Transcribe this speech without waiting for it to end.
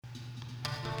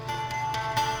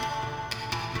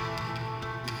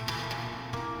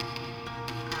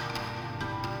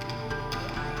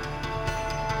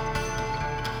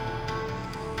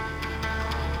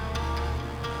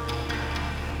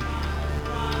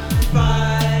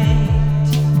fight.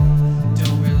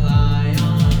 Don't rely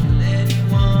on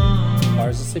anyone.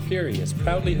 Ours is the Fury is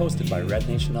proudly hosted by Red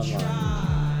Nation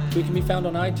Online. We can be found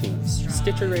on iTunes,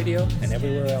 Stitcher Radio, and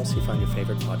everywhere else you find your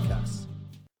favorite podcasts.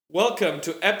 Welcome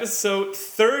to episode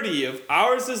 30 of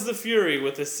Ours is the Fury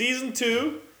with the season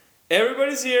 2.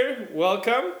 Everybody's here.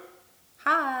 Welcome.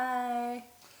 Hi.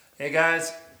 Hey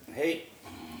guys. Hey.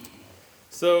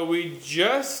 So we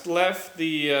just left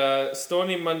the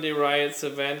Stony Monday Riots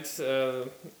event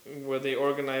where they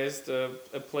organized a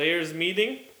players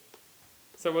meeting.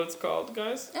 Is that what it's called,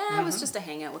 guys? It was just a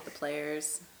hangout with the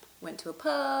players. Went to a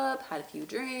pub, had a few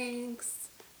drinks,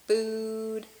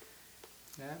 food.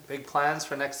 Yeah, big plans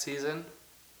for next season.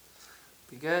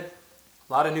 Be good.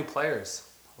 A lot of new players.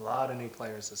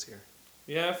 This year.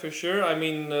 Yeah, for sure. I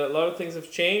mean, a lot of things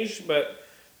have changed, but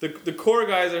the core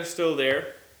guys are still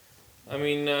there. I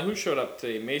mean, who showed up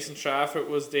today? Mason Trafford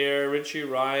was there, Richie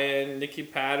Ryan, Nicky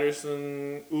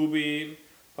Patterson, Ubi,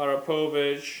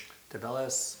 Parapovic.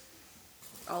 DeBellis.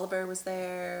 Oliver was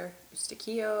there,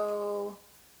 Stakio,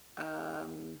 A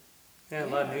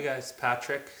lot of new guys.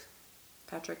 Patrick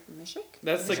Mishik.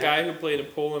 That's the guy who played in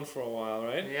Poland for a while,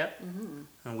 right? Yep. Mm-hmm.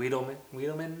 And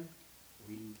Wiedemann.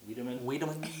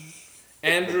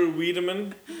 Andrew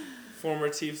Wiedemann, former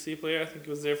TFC player. I think he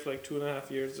was there for like 2.5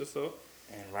 years or so.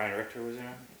 And Ryan Richter was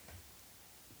there.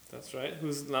 That's right.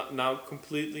 Who's now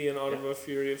completely an Ottawa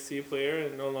Fury FC player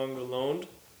and no longer loaned.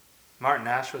 Martin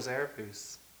Nash was there,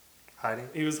 who's hiding.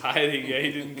 He was hiding. Yeah,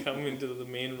 he didn't come into the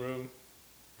main room.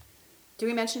 Did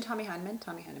we mention Tommy Heineman?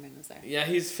 Tommy Heineman was there. Yeah,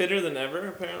 he's fitter than ever,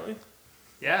 apparently.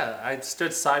 Yeah, I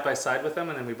stood side by side with him,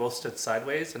 and then we both stood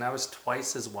sideways, and I was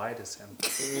twice as wide as him.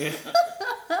 Yeah.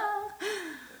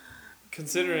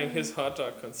 Considering his hot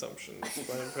dog consumption, it's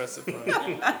quite impressive.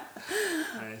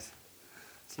 Nice.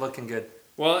 It's looking good.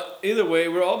 Well, either way,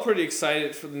 we're all pretty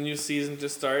excited for the new season to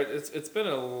start. It's been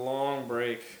a long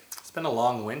break. It's been a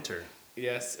long winter.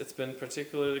 Yes, it's been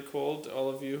particularly cold. All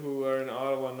of you who are in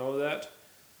Ottawa know that.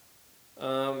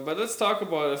 But let's talk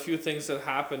about a few things that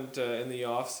happened in the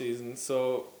off season.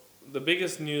 So the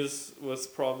biggest news was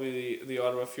probably the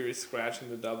Ottawa Fury scratching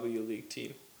the W League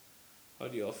team. How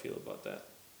do you all feel about that?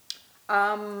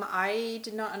 I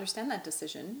did not understand that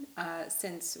decision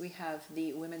since we have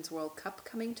the Women's World Cup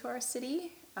coming to our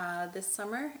city this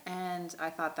summer, and I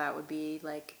thought that would be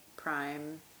like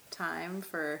prime time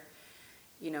for,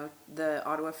 the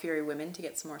Ottawa Fury women to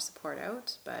get some more support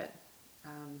out, but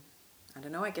I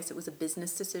don't know, I guess it was a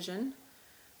business decision,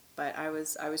 but I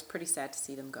was pretty sad to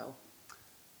see them go.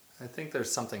 I think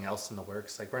there's something else in the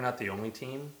works. Like, we're not the only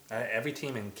team. Every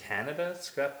team in Canada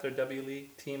scrapped their W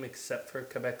League team except for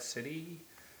Quebec City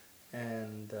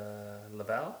and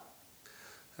Laval.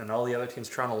 And all the other teams,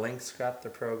 Toronto Lynx scrapped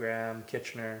their program,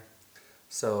 Kitchener.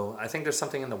 So I think there's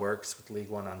something in the works with League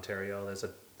One Ontario.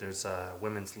 There's a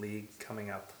women's league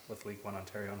coming up with League One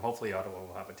Ontario, and hopefully Ottawa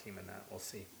will have a team in that. We'll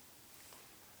see.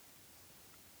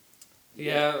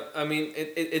 Yeah, I mean,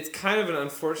 it's kind of an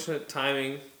unfortunate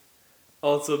timing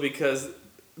also because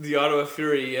the Ottawa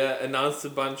Fury announced a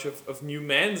bunch of new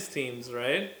men's teams,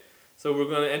 right? So we're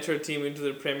going to enter a team into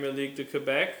the Premier League to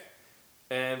Quebec,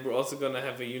 and we're also going to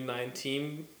have a U9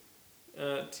 team,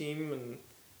 and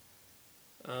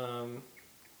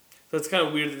so it's kind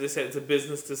of weird that they said it's a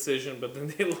business decision, but then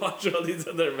they launch all these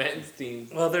other men's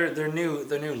teams. Well, they're new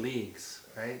leagues,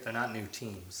 right? They're not new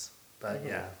teams, but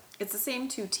yeah. It's the same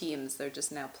two teams. They're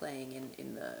just now playing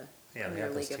in the Yeah, they Premier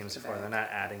have those League of teams before. Quebec. They're not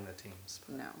adding the teams.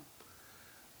 No.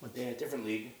 Yeah, different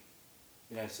league.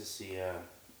 Be nice to see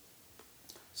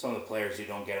some of the players who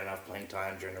don't get enough playing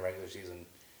time during the regular season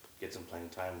get some playing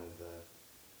time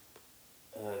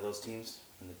with those teams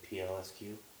in the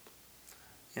PLSQ.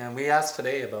 Yeah, and we asked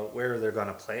today about where they're going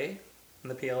to play in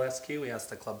the PLSQ. We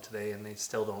asked the club today, and they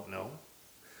still don't know.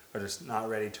 Or they're just not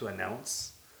ready to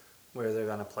announce where they're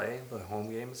going to play the home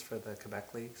games for the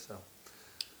Quebec League. So,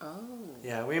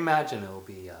 yeah, we imagine it'll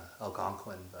be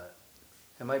Algonquin, but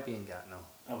it might be in Gatineau.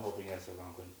 I'm hoping it's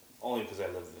Algonquin, only because I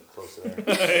live close to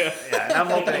there. Yeah, and I'm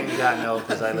hoping in Gatineau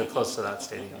because I live close to that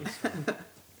stadium. So.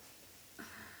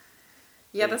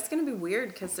 Yeah, that's going to be weird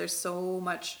because there's so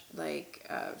much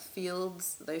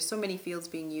fields. There's so many fields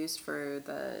being used for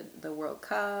the World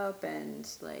Cup and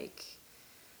the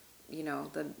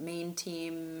main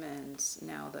team and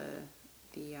now the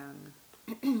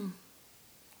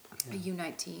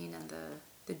U19 and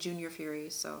the Junior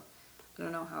Furies. So I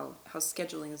don't know how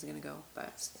scheduling is going to go,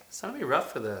 but it's going to be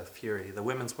rough for the Fury, the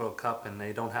Women's World Cup, and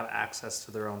they don't have access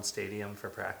to their own stadium for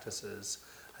practices.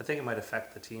 I think it might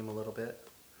affect the team a little bit.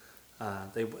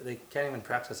 They can't even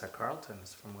practice at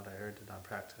Carleton's, from what I heard. They don't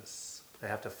practice. They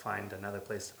have to find another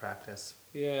place to practice.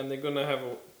 Yeah, and they're gonna have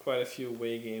quite a few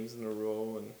away games in a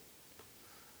row,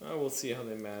 and we'll see how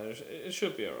they manage. It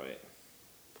should be all right.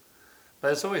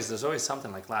 But there's always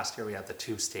something. Like last year we had the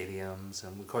 2 stadiums,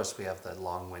 and of course we have the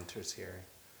long winters here.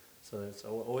 So there's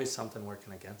always something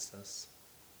working against us.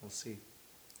 We'll see.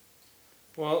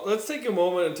 Well, let's take a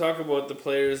moment and talk about the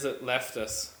players that left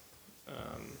us.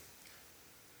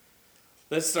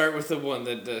 Let's start with the one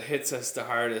that hits us the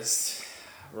hardest.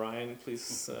 Ryan,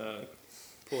 please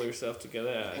pull yourself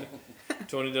together.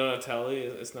 Tony Donatelli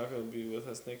is not going to be with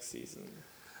us next season.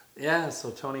 Yeah,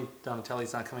 so Tony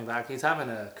Donatelli's not coming back. He's having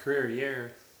a career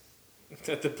year.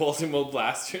 At the Baltimore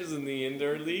Blasters in the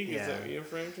indoor league, is Yeah. that what you're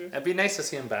referring to? It'd be nice to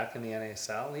see him back in the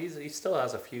NASL. He still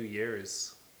has a few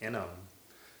years in him.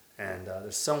 And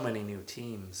there's so many new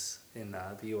teams in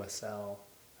the USL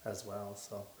as well.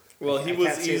 So Well, I he can't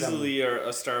was see them- easily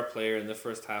a star player in the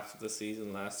first half of the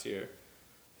season last year.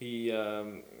 He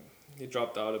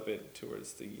dropped out a bit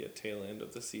towards the tail end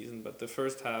of the season, but the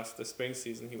first half, the spring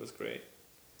season, he was great.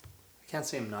 I can't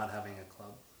see him not having a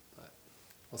club, but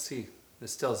we'll see.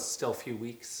 There's still a few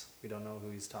weeks. We don't know who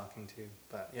he's talking to,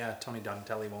 but yeah, Tony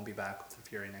Donatelli won't be back with the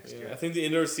Fury next Yeah, year. I think the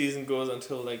indoor season goes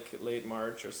until like late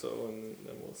March or so, and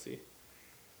then we'll see.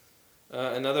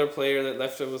 Another player that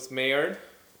left it was Maillard,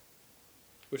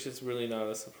 which is really not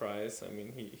a surprise. I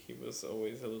mean, he was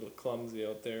always a little clumsy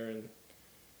out there, and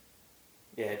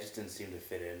Yeah, it just didn't seem to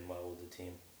fit in well with the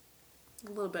team. A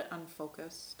little bit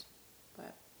unfocused,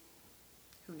 but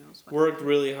who knows what worked happened.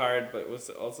 really hard, but was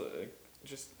also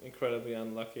just incredibly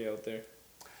unlucky out there.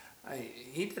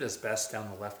 He did his best down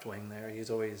the left wing there. He's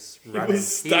always He running.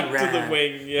 was stuck to the ran.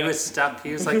 wing, yeah. He was stuck.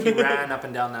 He was like he ran up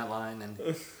and down that line,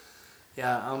 and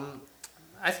yeah.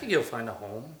 I think he'll find a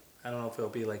home. I don't know if it'll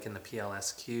be like in the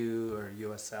PLSQ or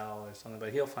USL or something,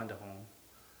 but he'll find a home.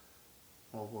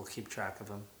 We'll keep track of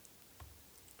him.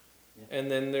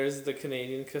 And then there's the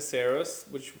Canadian Caceres,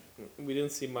 which we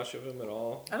didn't see much of him at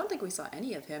all. I don't think we saw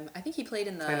any of him. I think he played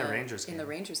in the Played in the Rangers game.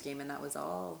 Rangers game, and that was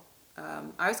all.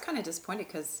 I was kind of disappointed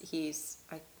because he's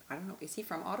I don't know, is he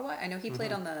from Ottawa? I know he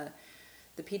played on the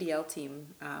PDL team,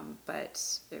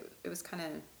 but it was kind of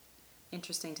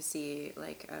interesting to see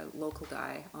like a local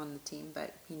guy on the team,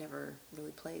 but he never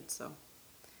really played, so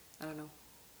I don't know.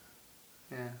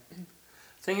 Yeah.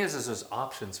 Thing is there's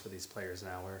options for these players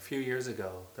now, where a few years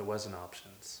ago there wasn't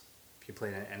options. If you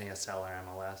played in NASL or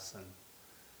MLS, and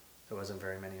there wasn't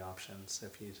very many options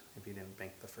if you didn't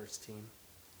make the first team.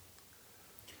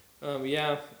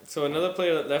 Yeah, so another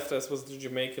player that left us was the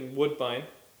Jamaican Woodbine,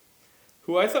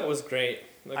 who I thought was great.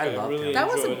 Like, I loved him. That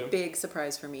was enjoyed a him. big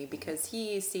surprise for me because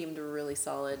he seemed really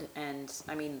solid, and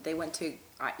I mean they went to.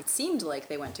 It seemed like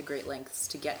they went to great lengths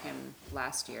to get him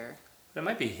last year. It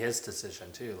might be his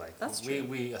decision too. Like That's we true.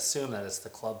 we assume that it's the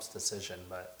club's decision,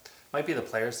 but it might be the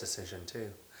player's decision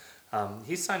too.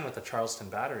 He's signed with the Charleston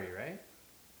Battery, right?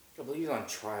 I believe he's on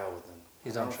trial with them.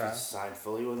 He's I on don't know if trial? He's signed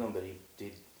fully with them, but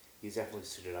he's definitely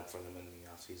suited up for them in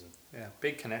the off season. Yeah,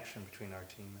 big connection between our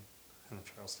team and the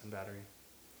Charleston Battery.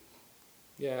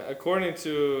 Yeah, according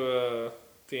to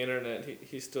the internet,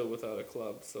 he's still without a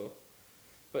club. So,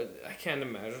 but I can't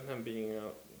imagine him being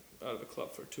out of the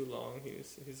club for too long.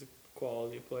 He's a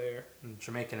quality player. And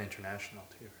Jamaican international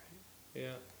too, right?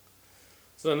 Yeah.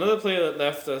 So another player that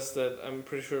left us that I'm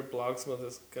pretty sure Blogsmith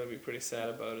is gonna be pretty sad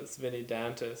about is Vinny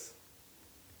Dantes.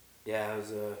 Yeah, it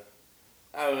was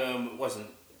it wasn't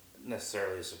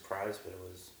necessarily a surprise, but it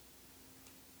was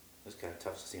kind of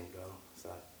tough to see him go. I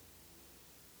thought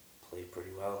played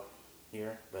pretty well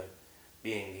here, but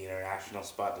being the international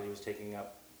spot that he was taking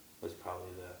up was probably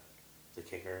the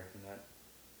kicker in that.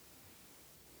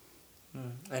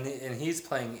 And he's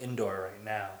playing indoor right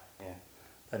now, Yeah,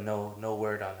 but no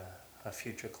word on a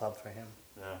future club for him.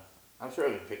 no, I'm sure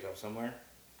he'll be picked up somewhere.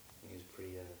 He's a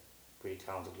pretty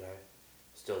talented guy,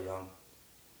 still young.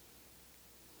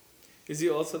 Is he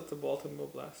also at the Baltimore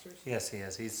Blasters? Yes, he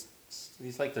is.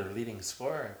 He's like their leading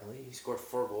scorer, I He believe. scored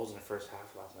 4 goals in the first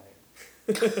half last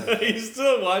night. Are you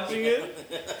still watching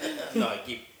it? No, I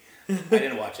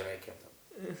didn't watch it.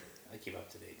 I keep up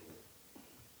to date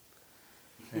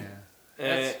with it. Yeah.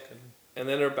 And, That's good. and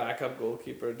then our backup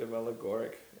goalkeeper, Devella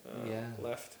Gorick, Yeah.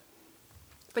 left.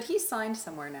 But he's signed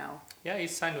somewhere now. Yeah,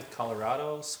 he's signed with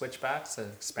Colorado Switchbacks,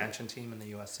 an expansion team in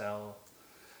the USL.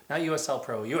 Not USL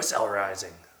Pro, USL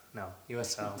Rising. No,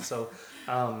 USL. So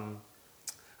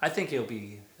I think he'll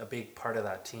be a big part of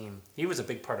that team. He was a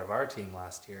big part of our team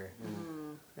last year.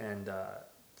 And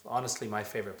honestly, my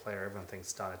favorite player, everyone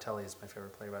thinks Donatelli is my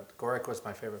favorite player, but Gorick was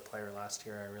my favorite player last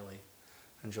year. I really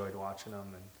enjoyed watching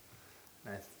him,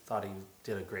 and I thought he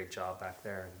did a great job back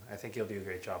there. And I think he'll do a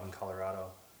great job in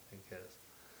Colorado. I think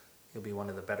he'll be one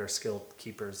of the better skilled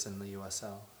keepers in the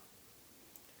USL.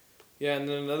 Yeah, and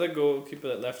then another goalkeeper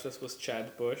that left us was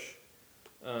Chad Bush.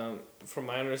 From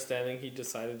my understanding, he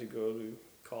decided to go to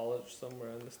college somewhere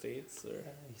in the States. Or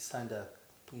He signed a.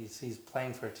 He's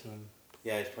playing for a team.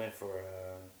 Yeah, he's playing for.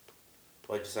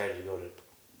 Well, he decided to go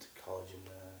to college in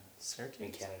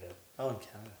Syracuse. Canada. Oh, in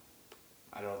Canada.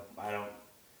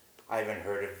 I haven't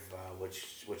heard of which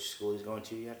school he's going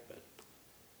to yet, but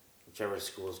whichever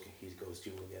schools he goes to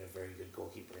will get a very good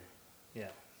goalkeeper.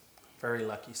 Yeah, very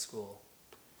lucky school.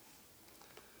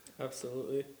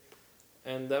 absolutely.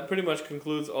 And that pretty much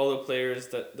concludes all the players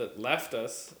that left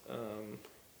us.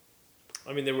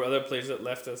 I mean, there were other players that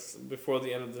left us before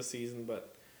the end of the season,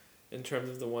 but in terms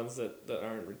of the ones that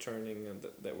aren't returning and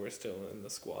that were still in the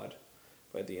squad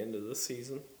by the end of the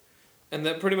season. And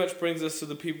that pretty much brings us to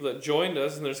the people that joined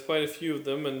us, and there's quite a few of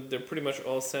them, and they're pretty much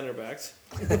all center backs.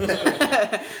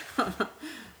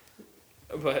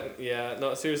 But yeah,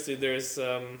 no, seriously, there's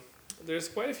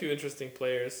quite a few interesting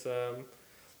players.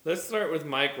 Let's start with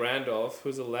Mike Randolph,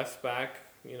 who's a left back,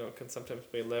 can sometimes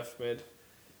play left mid.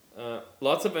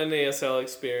 Lots of NASL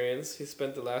experience. He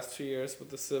spent the last 2 years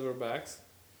with the Silverbacks.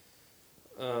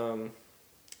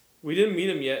 We didn't meet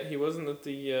him yet. He wasn't at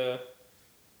the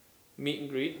meet and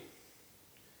greet.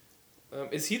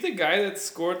 Is he the guy that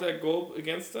scored that goal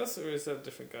against us, or is that a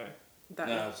different guy? That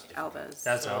No, it's different. Alves.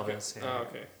 That's Oh, okay. Elvis. Yeah. Oh,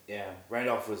 okay. Yeah,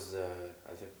 Randolph was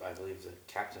I believe the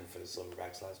captain for the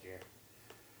Silverbacks last year.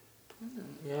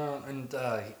 Yeah, and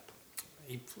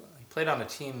he played on a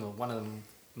team. One of the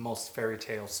most fairy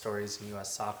tale stories in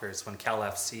U.S. soccer is when Cal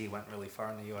FC went really far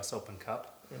in the U.S. Open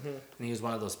Cup. Mm-hmm. And he was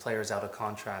one of those players out of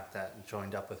contract that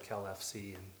joined up with Cal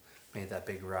FC and made that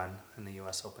big run in the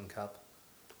U.S. Open Cup.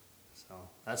 So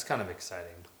that's kind of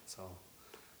exciting. So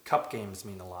cup games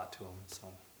mean a lot to him. So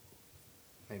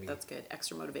maybe That's good.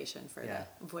 Extra motivation for Yeah.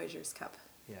 the Voyageurs Cup,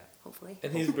 yeah. hopefully.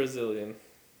 And he's Brazilian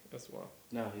as well.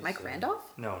 No, he's Mike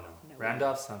Randolph? No. No.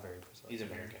 Randolph's not very Brazilian. He's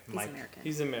American. He's Mike. American.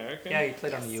 He's American? Yeah, he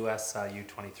played on the Yes. U.S.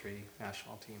 U23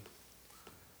 national team.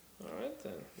 All right,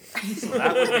 then. So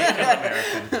that would make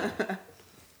him American.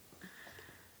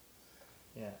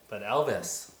 Yeah, but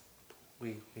Elvis,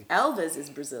 we Elvis is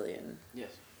Brazilian. Yes.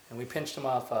 and we pinched him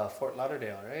off Fort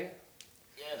Lauderdale, right?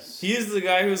 Yes. He is the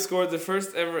guy who scored the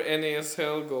first ever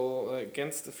NASL goal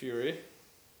against the Fury.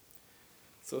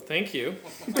 So thank you.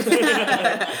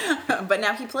 But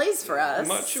now he plays for us.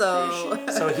 Much so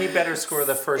appreciated. So he better score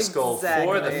the first goal for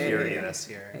the Exactly. Fury this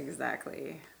year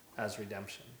Exactly. as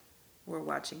redemption. We're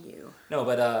watching you. No,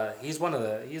 but he's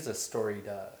a storied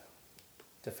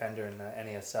defender in the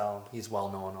NASL. He's well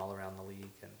known all around the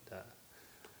league. And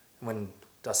when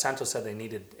Dos Santos said they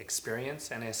needed experience,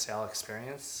 NASL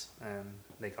experience, and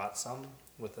they got some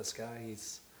with this guy,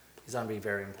 he's going to be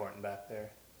very important back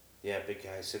there. Yeah, big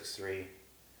guy, 6'3".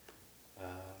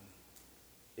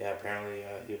 Yeah, apparently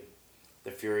the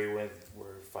Fury were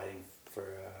fighting for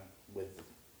with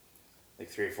like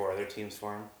 3 or 4 other teams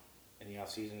for him in the off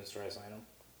season to try to sign him,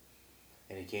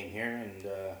 and he came here and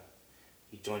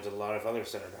he joined a lot of other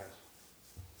center backs.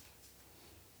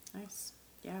 Nice.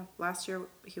 Yeah. Last year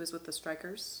he was with the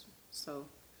Strikers, so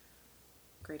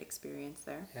great experience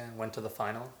there. Yeah, went to the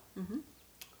final. Mm-hmm.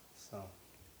 So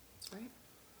That's right.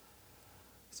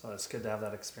 it's good to have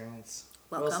that experience.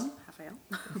 Who else? Welcome, Rafael.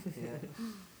 Yeah.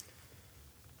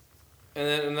 And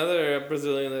then another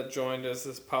Brazilian that joined us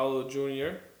is Paulo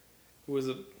Jr., who was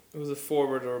a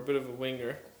forward or a bit of a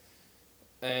winger.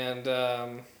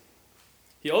 And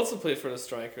he also played for the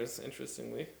Strikers,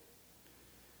 interestingly.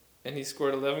 And he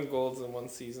scored 11 goals in one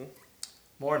season.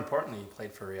 More importantly, he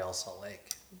played for Real Salt Lake.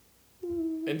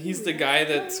 And he's the guy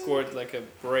that scored like a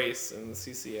brace in the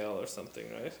CCL or something,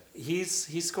 right? He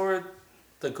scored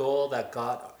the goal that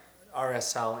got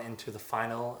RSL into the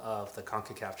final of the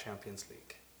CONCACAF Champions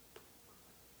League.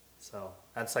 So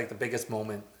that's like the biggest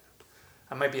moment.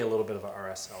 I might be a little bit of an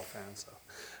RSL fan, so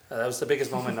that was the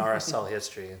biggest moment in RSL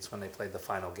history. It's when they played the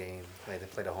final game. They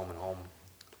played a home and home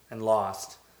and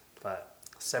lost, but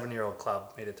a 7-year-old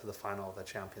club made it to the final of the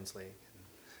Champions League,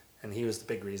 and he was the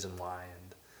big reason why.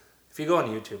 And if you go on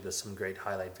YouTube, there's some great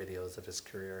highlight videos of his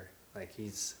career. Like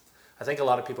I think a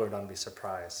lot of people are going to be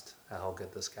surprised at how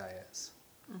good this guy is,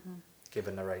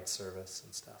 given the right service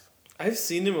and stuff. I've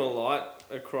seen him a lot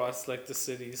across like the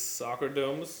city's soccer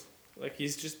domes. Like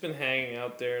he's just been hanging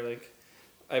out there. Like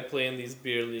I play in these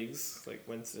beer leagues like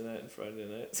Wednesday night and Friday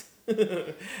night,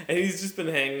 and he's just been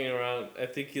hanging around. I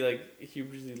think he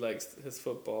really likes his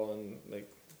football, and like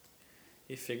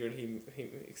he figured he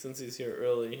since he's here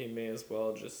early, he may as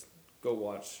well just go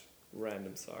watch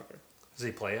random soccer. Does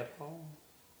he play at all?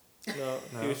 No,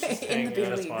 No. he was just In the hanging big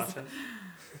out. Just leagues.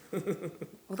 watching.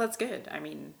 Well, that's good. I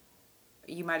mean,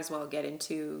 you might as well get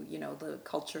into, the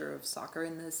culture of soccer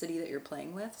in the city that you're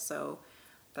playing with. So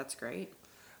that's great.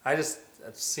 I just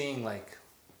seeing like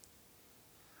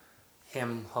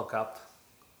him hook up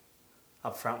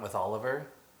front with Oliver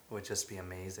would just be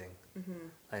amazing.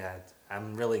 Like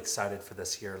I'm really excited for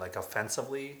this year. Like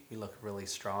offensively, we look really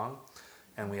strong,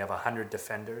 and we have 100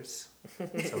 defenders,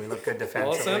 so we look good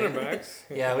defensively. All center backs.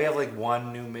 Yeah, we have like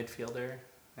one new midfielder,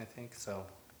 I think. So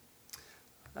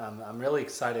I'm really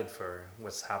excited for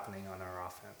what's happening on our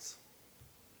offense.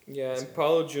 Yeah, and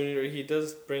Paulo Jr., he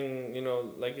does bring,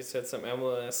 like you said, some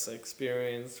MLS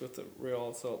experience with the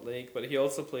Real Salt Lake, but he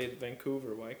also played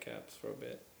Vancouver Whitecaps for a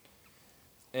bit.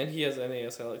 And he has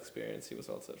NASL experience. He was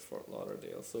also at Fort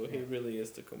Lauderdale, so he really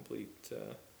is the complete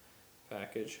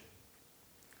package.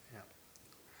 Yeah.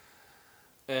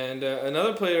 And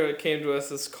another player that came to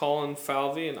us is Colin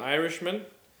Falvey, an Irishman.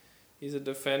 He's a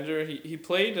defender. He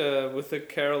played with the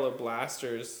Kerala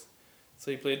Blasters, so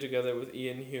he played together with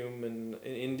Ian Hume in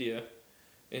India,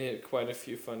 and he had quite a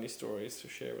few funny stories to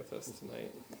share with us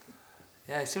tonight.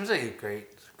 Yeah, he seems like a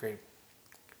great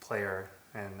player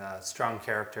and strong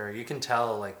character. You can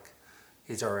tell like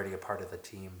he's already a part of the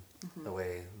team. The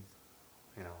way,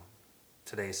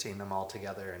 today seeing them all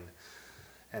together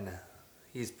and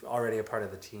he's already a part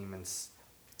of the team, and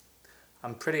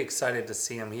I'm pretty excited to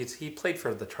see him. He played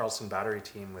for the Charleston Battery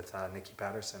team with Nicky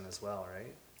Patterson as well,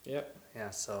 right? Yep.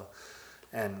 Yeah. So,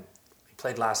 and he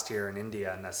played last year in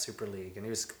India in that Super League, and he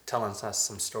was telling us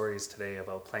some stories today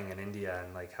about playing in India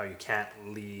and like how you can't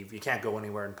leave, you can't go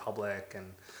anywhere in public,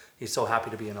 and he's so happy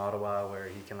to be in Ottawa where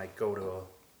he can like go to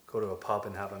a pub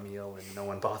and have a meal and no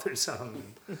one bothers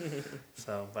him.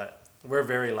 So, but we're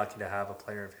very lucky to have a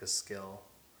player of his skill.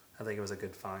 I think it was a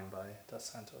good find by Dos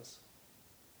Santos.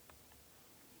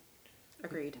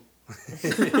 Agreed.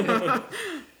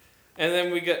 And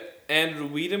then we got Andrew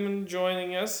Wiedemann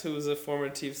joining us, who is a former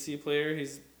TFC player.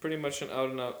 He's pretty much an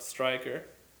out-and-out striker.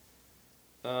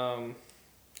 I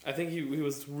think he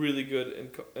was really good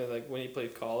in like when he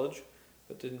played college,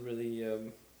 but didn't really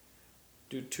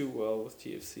do too well with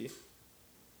TFC.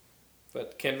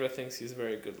 But Kendra thinks he's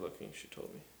very good looking, she told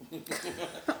me.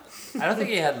 I don't think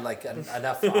he had like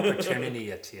enough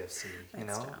opportunity at TFC,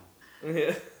 That's tough.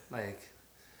 Yeah. Like,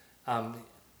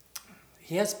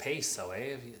 he has pace though,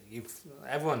 eh?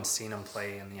 Everyone's seen him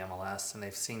play in the MLS and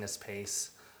they've seen his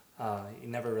pace. He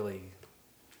never really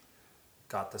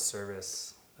got the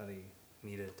service that he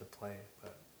needed to play,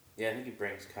 but Yeah, I think he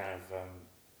brings kind of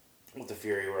what the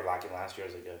Fury were lacking last year,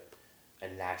 was like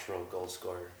a natural goal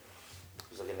scorer.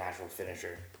 He's like a natural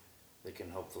finisher. They can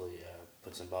hopefully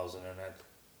put some balls in the net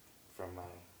from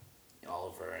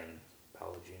Oliver and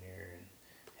Paulo Jr. and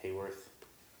Hayworth.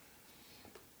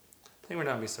 I think we're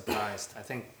not gonna be surprised. I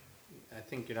think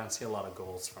you don't see a lot of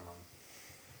goals from him,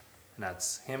 and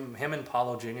that's him and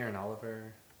Paulo Jr. and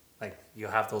Oliver. Like you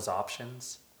have those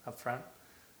options up front.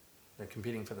 They're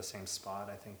competing for the same spot.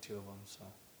 I think two of them, so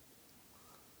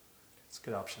it's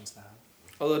good options to have.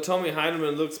 Although Tommy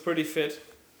Heineman looks pretty fit,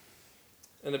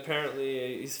 and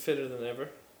apparently he's fitter than ever.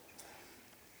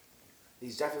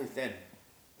 He's definitely thin.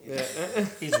 Yeah.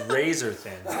 He's razor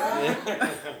thin.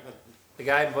 The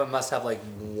guy must have like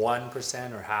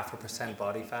 1% or 0.5%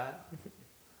 body fat.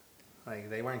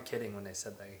 Like they weren't kidding when they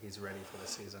said that he's ready for the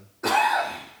season.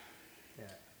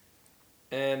 Yeah.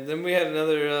 And then we had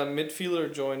another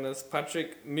midfielder join us,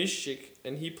 Patrick Mischik,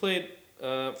 and he played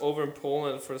over in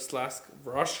Poland for Slask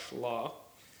Wrocław,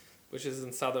 which is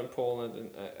in southern Poland,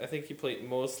 and I think he played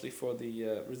mostly for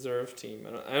the reserve team.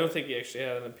 I don't think he actually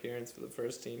had an appearance for the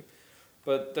first team,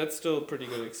 but that's still a pretty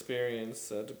good experience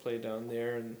to play down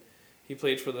there. And he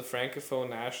played for the Francophone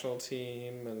national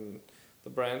team and the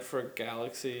Brantford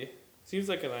Galaxy. Seems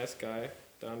like a nice guy,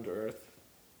 down to earth.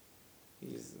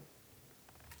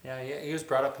 Yeah, he was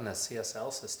brought up in the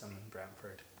CSL system in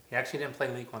Brantford. He actually didn't play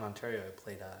League One Ontario. He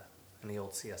played in the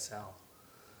old CSL.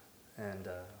 And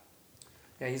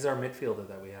yeah, he's our midfielder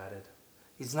that we added.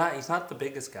 He's not the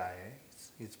biggest guy. Eh?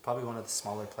 He's probably one of the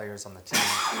smaller players on the team.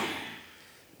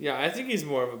 Yeah, I think he's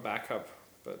more of a backup,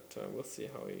 but we'll see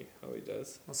how he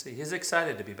does. We'll see. He's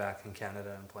excited to be back in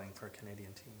Canada and playing for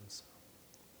Canadian teams.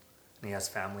 And he has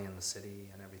family in the city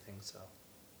and everything, so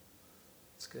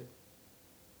it's good.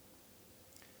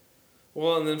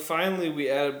 Well, and then finally we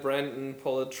added Brandon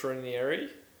Politronieri.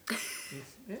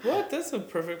 Yeah. What? That's a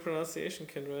perfect pronunciation,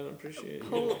 Kendra. I appreciate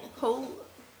it.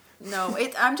 No,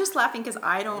 I'm just laughing because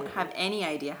I don't have any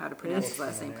idea how to pronounce his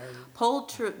last name.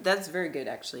 That's very good,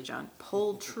 actually, John.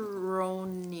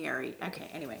 Poltronieri. Okay,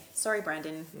 anyway. Sorry,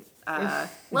 Brandon.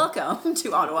 Welcome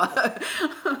to Ottawa.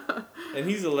 And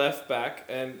he's a left back,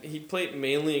 and he played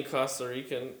mainly in Costa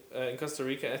Rica.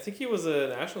 I think he was a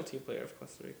national team player of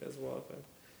Costa Rica as well.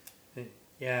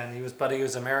 Yeah, and he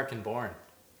was American born.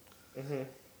 Mm-hmm.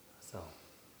 So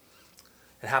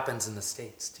it happens in the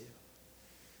States too.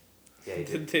 Yeah, he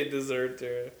did. They deserved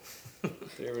their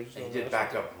original. And he did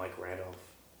back up Mike Randolph,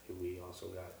 who we also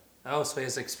got. Oh, so he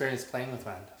has experience playing with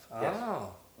Randolph. Yes.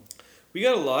 Oh. We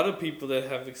got a lot of people that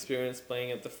have experience playing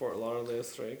at the Fort Lauderdale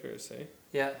Strikers, eh?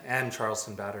 Yeah, and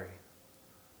Charleston Battery.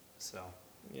 So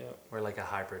Yeah. we're like a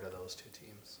hybrid of those two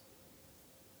teams.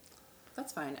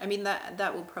 That's fine. I mean,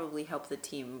 that will probably help the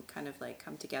team kind of like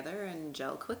come together and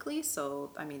gel quickly. So,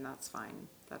 I mean, that's fine.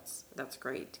 That's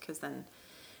great because then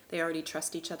they already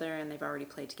trust each other and they've already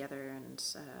played together, and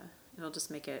it'll just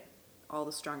make it all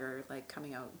the stronger, like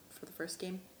coming out for the first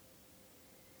game.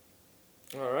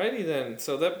 Alrighty then.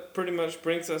 So that pretty much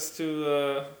brings us to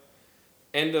the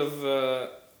end of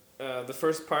the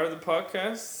first part of the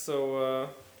podcast. So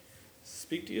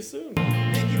speak to you soon.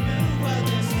 Make you move while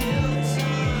there's still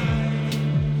time.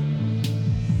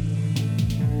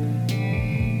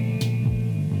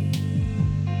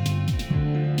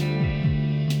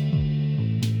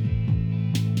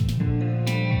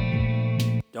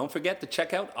 Don't forget to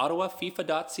check out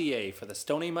OttawaFIFA.ca for the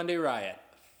Stony Monday Riot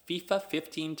FIFA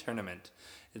 15 tournament.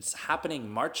 It's happening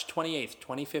March 28th,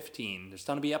 2015. There's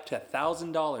going to be up to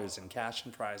 $1,000 in cash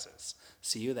and prizes.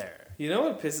 See you there. You know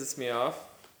what pisses me off?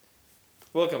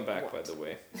 Welcome back, by the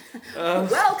way.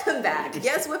 Welcome back.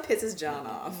 Guess what pisses John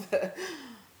off?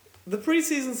 The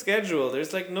preseason schedule.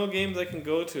 There's like no games I can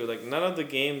go to. Like none of the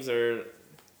games are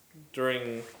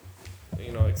during,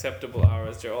 acceptable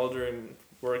hours. They're all during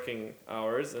working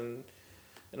hours, and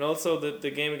also the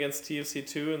game against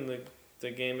TFC2 and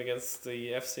the game against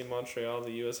the FC Montreal,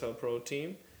 the USL Pro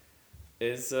team,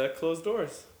 is closed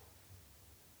doors.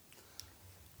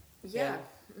 Yeah.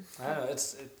 I don't know.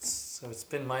 It's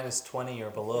been minus 20 or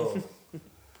below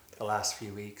the last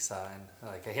few weeks, and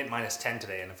like I hit minus 10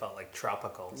 today, and it felt like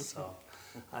tropical. So,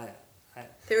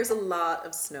 There's a lot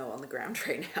of snow on the ground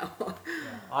right now.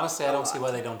 honestly, I don't see why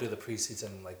they don't do the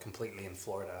preseason like completely in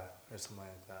Florida or something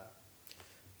like that.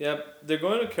 Yeah, they're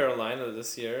going to Carolina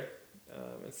this year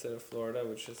instead of Florida,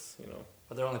 which is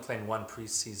But they're only playing one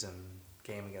preseason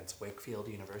game against Wakefield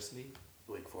University.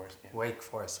 Wake Forest. Yeah.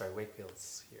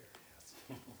 Wakefield's here.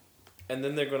 Yes. And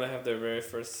then they're going to have their very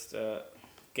first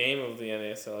game of the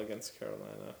NASL against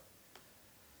Carolina.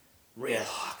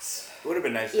 Redhawks. It would have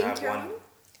been nice to In have Carolina?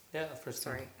 Yeah, the first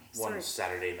time. one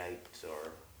Saturday night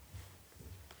or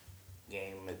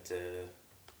game at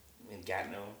in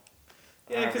Gatineau.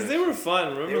 Yeah, because they were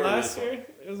fun. They Remember were last really year?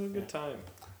 It was a good time.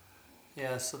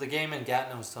 Yeah, so the game in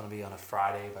Gatineau is going to be on a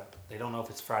Friday, but they don't know if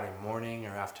it's Friday morning or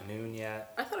afternoon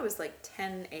yet. I thought it was like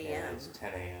 10 Yeah, a.m. it's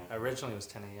 10 a.m. Originally it was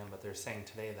 10 a.m., but they're saying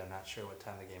today they're not sure what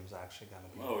time the game's actually going to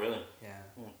be. Oh, really?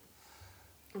 Yeah.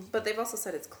 But they've also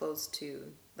said it's closed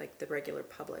to like the regular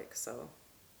public, so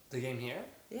The game here?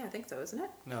 yeah, I think so, isn't it?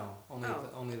 No, only Oh.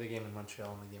 only the game in Montreal,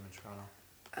 only the game in Toronto.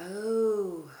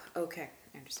 Oh, okay,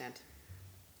 I understand.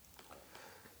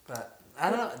 But I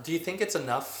don't know. Do you think it's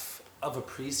enough of a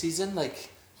preseason? Like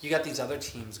you got these other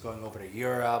teams going over to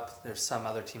Europe. There's some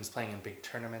other teams playing in big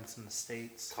tournaments in the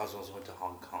States. Cosmos went to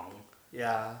Hong Kong.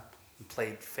 Yeah, and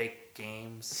played fake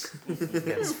games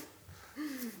against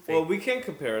Well, we can't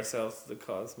compare ourselves to the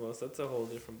Cosmos. That's a whole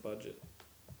different budget.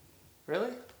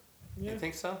 Really? Yeah, You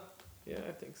think so? yeah,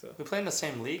 I think so. We play in the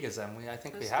same league as them. I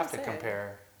think I we was have to gonna say.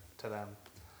 compare to them.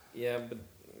 Yeah, but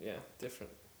yeah,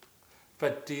 different.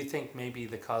 But do you think maybe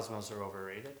the Cosmos are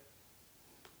overrated?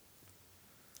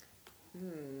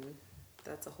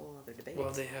 That's a whole other debate.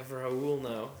 Well, they have Raul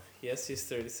now. Yes, he's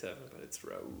 37, but it's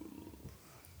Raul.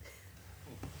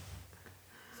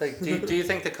 Like, do you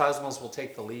think the Cosmos will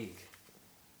take the league?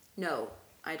 No,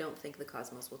 I don't think the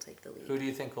Cosmos will take the lead. Who do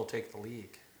you think will take the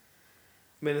league?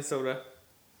 Minnesota.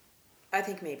 I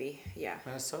think maybe, yeah.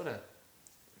 Minnesota.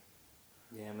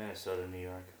 Yeah, Minnesota, New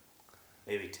York.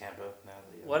 Maybe Tampa now.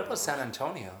 That What about San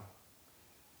Antonio?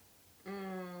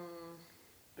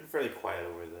 Been fairly quiet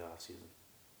over the off season.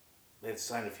 They've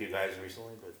signed a few guys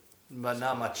recently, but But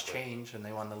not much change, and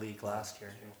they won the league last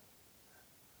year.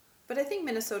 But I think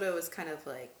Minnesota was kind of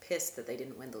like pissed that they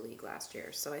didn't win the league last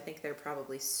year, so I think they're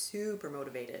probably super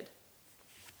motivated.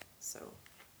 So,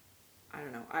 I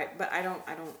don't know. I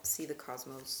don't see the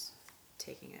Cosmos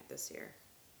taking it this year.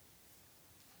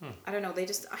 I don't know. They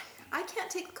just I can't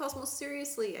take the Cosmos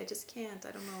seriously. I just can't.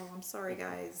 I don't know. I'm sorry,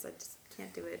 guys. I just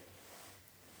can't do it.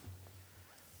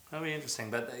 That'll be interesting.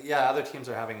 But yeah, other teams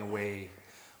are having a way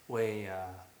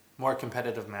more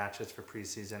competitive matches for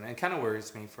preseason. It kind of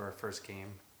worries me for our first game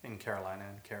in Carolina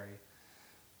and Kerry,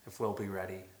 if we'll be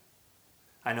ready.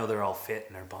 I know they're all fit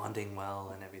and they're bonding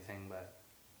well and everything, but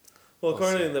Well, We'll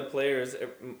according see. to the players,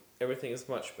 everything is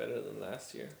much better than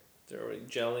last year. They're already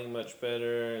gelling much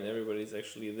better, and everybody's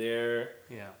actually there.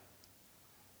 yeah.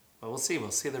 But we'll see. We'll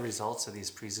see the results of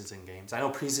these preseason games. I know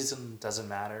preseason doesn't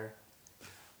matter,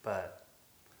 but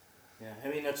Yeah, I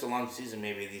mean, it's a long season.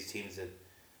 Maybe these teams that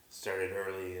started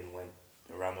early and went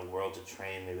around the world to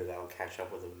train, maybe that'll catch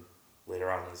up with them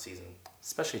later on in the season.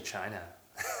 especially China,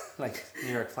 like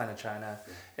New York flying to China.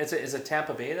 Is it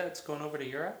Tampa Bay that's going over to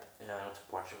Europe? Yeah, to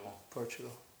Portugal.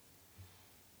 Portugal.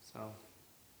 So,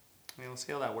 I mean, we'll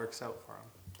see how that works out for them.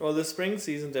 Well, the spring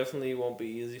season definitely won't be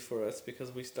easy for us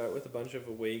because we start with a bunch of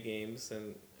away games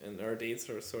and our dates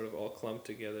are sort of all clumped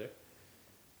together.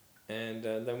 And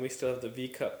then we still have the V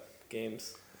Cup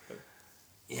games.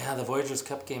 Yeah, the Voyageurs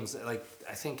Cup games. Like,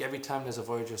 I think every time there's a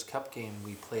Voyageurs Cup game,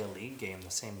 we play a league game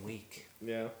the same week.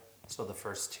 Yeah. So the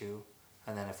first two,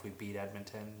 and then if we beat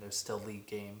Edmonton, there's still league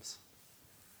games.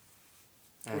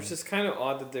 And Which is kind of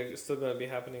odd that they're still going to be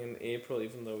happening in April,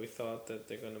 even though we thought that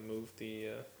they're going to move the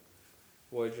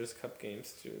Voyageurs Cup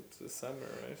games to the summer,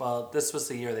 right? well, this was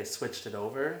the year they switched it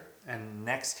over, and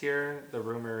next year the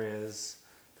rumor is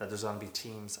that there's going to be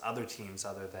other teams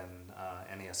other than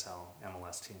NASL,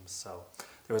 MLS teams. So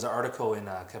there was an article in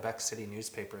a Quebec City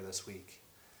newspaper this week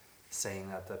saying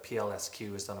that the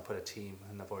PLSQ is going to put a team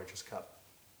in the Voyageurs Cup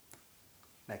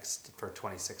next for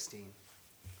 2016.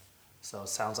 So it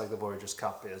sounds like the Voyageurs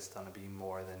Cup is going to be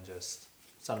more than just,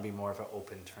 it's going to be more of an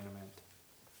open tournament.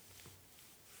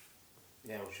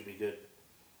 Yeah, which should be good.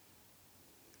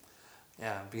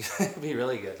 Yeah, it'd be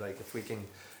really good. Like if we can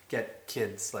get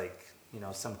kids, like, you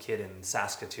know, some kid in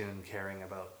Saskatoon caring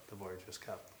about the Voyageurs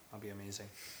Cup, that'd be amazing.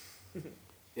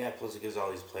 Yeah, plus it gives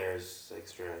all these players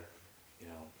extra, you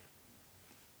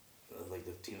know, like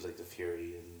the teams like the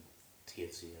Fury and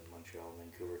TFC and Montreal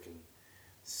and Vancouver can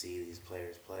see these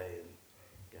players play and,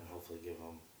 you know, hopefully give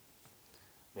them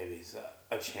maybe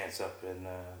a chance up in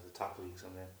the top league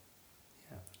someday.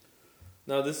 Yeah.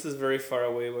 Now, this is very far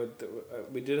away,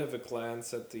 but we did have a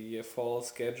glance at the fall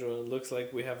schedule. It looks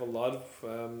like we have a lot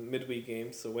of midweek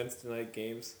games, so Wednesday night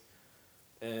games,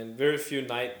 and very few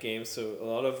night games, so a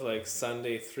lot of like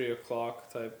Sunday 3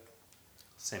 o'clock type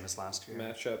Same as last year.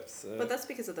 matchups. But that's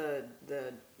because of the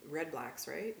Red Blacks,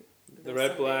 right? The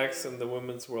Red Blacks and the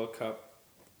Women's World Cup.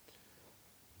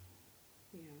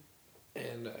 Yeah.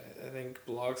 And I think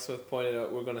Blogsmith pointed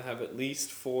out we're going to have at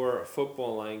least 4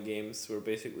 football line games where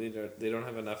basically they don't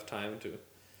have enough time to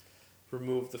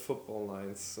remove the football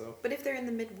lines. So But if they're in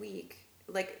the midweek,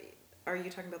 like, are you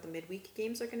talking about the midweek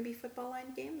games are going to be football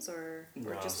line games or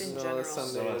No, just in no, general? Sunday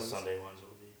Some of the ones. Sunday ones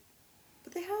will be.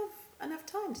 But they have enough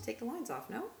time to take the lines off,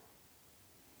 no?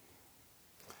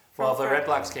 Well, From the Red Friday.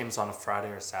 Blacks game's on a Friday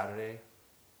or Saturday.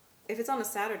 If it's on a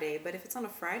Saturday, but if it's on a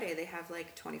Friday, they have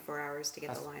like 24 hours to get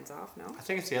the That's- lines off, no? I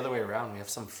think it's the other way around. We have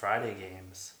some Friday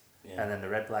games, Yeah. and then the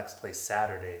Red Blacks play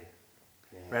Saturday.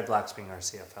 Yeah. Red Blacks being our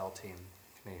CFL team,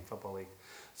 Canadian Football League.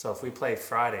 So if we play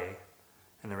Friday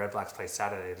and the Red Blacks play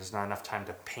Saturday, there's not enough time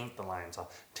to paint the lines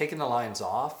off. Taking the lines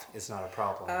off is not a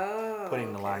problem. Oh,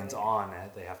 Putting the okay. lines on,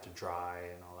 they have to dry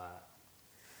and all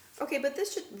that. Okay, but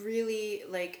this should really,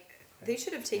 like, they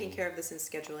should have taken care of this in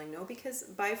scheduling, no? Because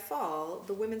by fall,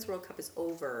 the Women's World Cup is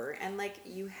over, and, like,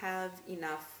 you have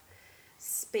enough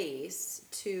space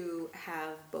to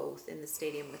have both in the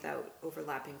stadium without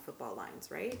overlapping football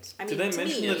lines, right? I did I to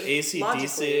mention me, that ACDC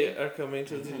logically- are coming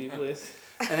to the place?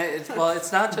 And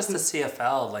it's not just the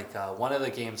CFL. Like one of the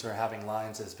games we're having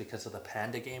lines is because of the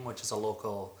Panda game, which is a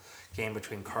local game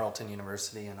between Carleton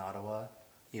University and Ottawa,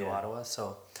 Yeah. Ottawa.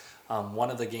 So one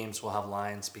of the games will have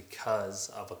lines because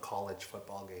of a college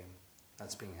football game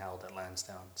that's being held at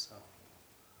Lansdowne. So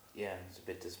Yeah, it's a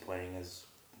bit disappointing as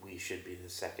we should be the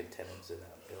second tenants in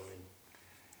that building.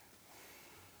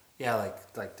 yeah,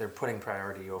 like they're putting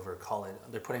priority over college.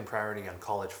 They're putting priority on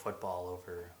college football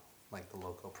over like the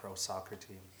local pro soccer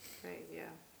team. Right, yeah.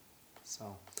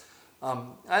 So,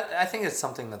 I think it's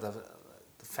something that the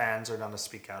fans are going to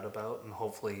speak out about, and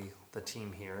hopefully the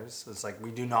team hears. It's like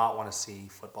we do not want to see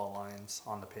football lines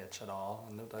on the pitch at all,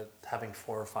 and having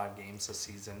 4 or 5 games this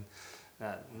season,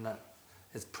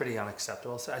 is pretty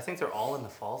unacceptable. So I think they're all in the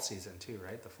fall season too,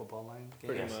 right? The football line games.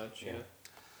 Pretty Yes, much, yeah. yeah.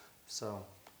 So,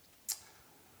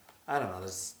 I don't know.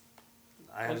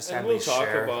 I And understand we'll we talk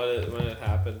share. about it when it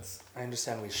happens. I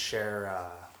understand we share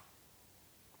a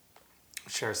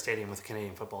stadium with the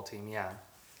Canadian football team, yeah.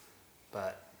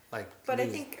 But like But I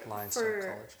youth think lines to for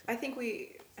college team. I think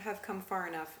we have come far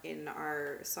enough in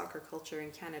our soccer culture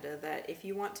in Canada that if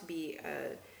you want to be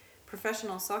a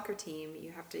professional soccer team,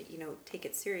 you have to, take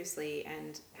it seriously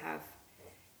and have,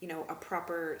 a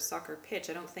proper soccer pitch.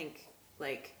 I don't think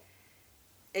like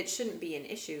it shouldn't be an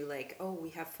issue like, oh, we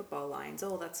have football lines.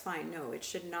 Oh, that's fine. No, it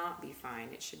should not be fine.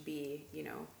 It should be,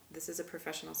 this is a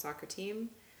professional soccer team.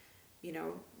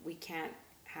 We can't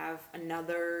have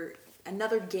another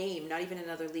game, not even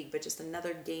another league, but just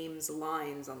another game's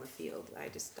lines on the field. I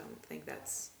just don't think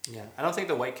that's... Yeah, I don't think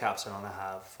the Whitecaps are going to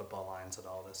have football lines at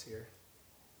all this year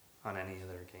on any of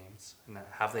their games. And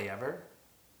have they ever,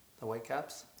 the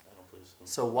Whitecaps? I don't believe so.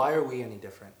 So why are we any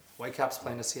different? Whitecaps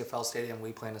playing a CFL stadium,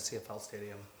 we play in a CFL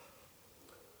stadium.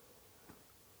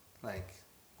 Like,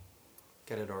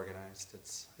 get it organized.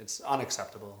 It's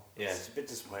unacceptable. Yeah, it's a bit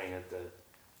disappointing that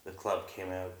the club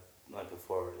came out like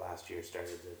before last year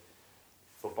started. The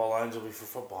football lines will be for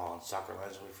football and soccer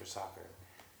lines will be for soccer.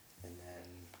 And then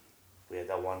we had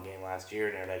that one game last year,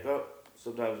 and they're like, oh,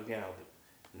 sometimes we can't help it.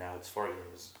 Now it's 4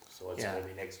 games, so what's Yeah. going to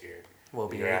be next year? Will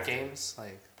be Year 8 after. games.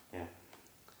 Like, Yeah.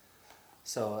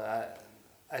 so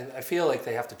I feel like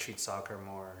they have to treat soccer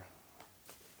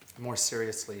more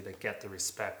seriously to get the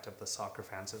respect of the soccer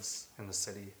fans in the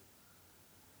city.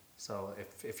 So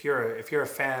if you're a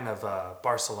fan of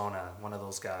Barcelona, one of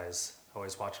those guys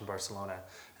always watching Barcelona,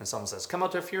 and someone says come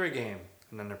out to a Fury game,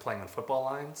 and then they're playing on football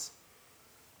lines,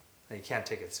 then you can't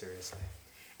take it seriously.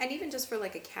 And even just for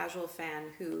like a casual fan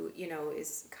who,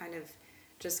 is kind of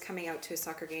just coming out to a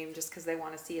soccer game just because they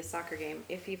want to see a soccer game,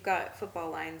 if you've got football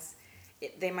lines,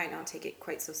 they might not take it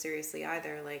quite so seriously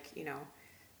either. Like,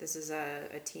 this is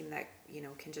a team that,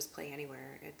 can just play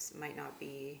anywhere.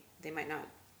 They might not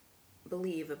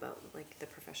believe about like the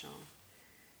professional,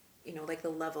 like the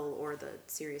level or the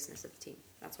seriousness of the team.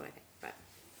 That's what I think. But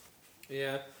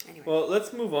Yeah. anyway. Well,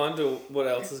 let's move on to what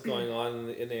else is going on in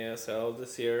the NASL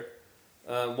this year.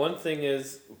 One thing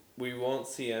is we won't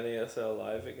see NASL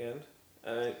live again.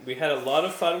 We had a lot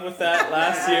of fun with that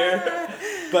last year,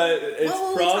 but it's What will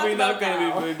we probably talk not about going to now?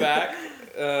 be coming back.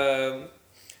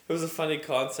 It was a funny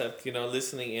concept,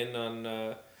 listening in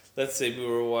on, let's say we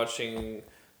were watching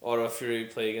Ottawa Fury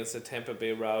play against the Tampa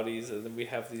Bay Rowdies, and then we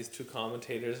have these two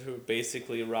commentators who are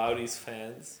basically Rowdies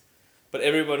fans. But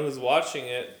everyone who's watching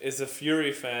it is a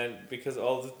Fury fan because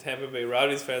all the Tampa Bay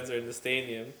Rowdies fans are in the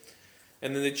stadium.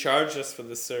 And then they charged us for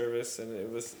the service,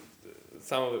 and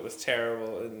some of it was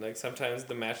terrible, and like sometimes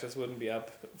the matches wouldn't be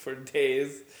up for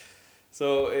days.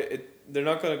 So they're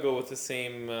not going to go with the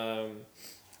same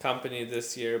company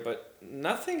this year, but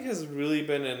nothing has really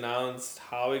been announced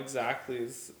how exactly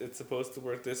it's supposed to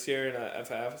work this year, and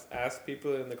I've asked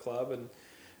people in the club, and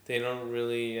they don't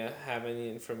really have any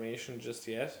information just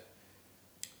yet.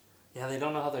 Yeah, they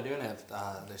don't know how they're doing it.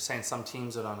 They're saying some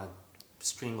teams are on a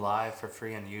stream live for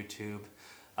free on YouTube.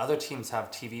 Other teams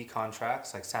have TV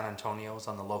contracts, like San Antonio's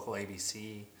on the local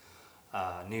ABC.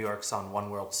 New York's on One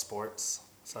World Sports.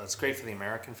 So it's great for the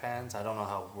American fans. I don't know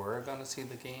how we're going to see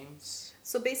the games.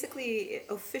 So basically,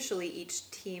 officially,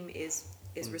 each team is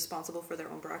responsible for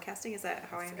their own broadcasting. Is that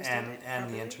how I understand it? And the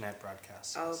properly? internet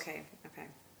broadcasts. Oh, okay. Okay.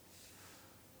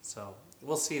 So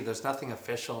we'll see. There's nothing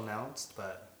official announced,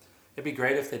 but it'd be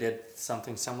great if they did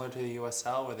something similar to the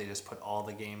USL where they just put all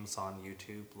the games on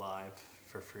YouTube live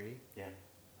for free. Yeah.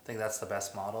 I think that's the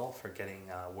best model for getting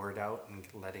word out and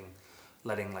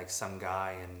letting like some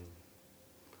guy in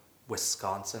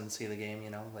Wisconsin see the game,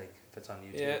 like if it's on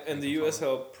YouTube. Yeah, and the they can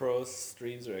follow. USL Pro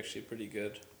streams are actually pretty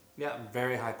good. Yeah,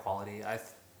 very high quality.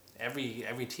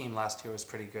 Every team last year was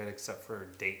pretty good except for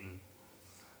Dayton.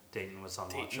 Dayton was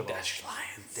unwatchable.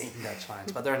 Lions. Dayton Dutch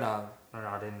Lions, but they're not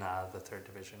in the third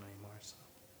division anymore. So.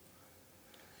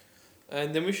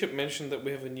 And then we should mention that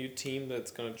we have a new team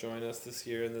that's going to join us this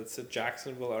year, and that's the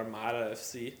Jacksonville Armada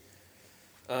FC.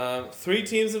 3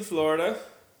 teams in Florida,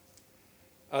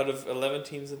 out of 11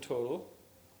 teams in total.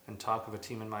 And talk of a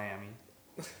team in Miami.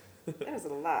 That is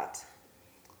a lot.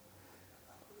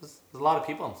 There's a lot of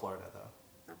people in Florida, though.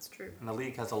 That's true. And the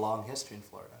league has a long history in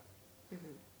Florida.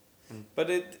 But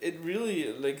it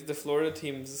really, like, the Florida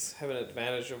teams have an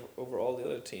advantage over all the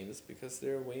other teams because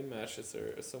their away matches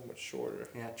are so much shorter.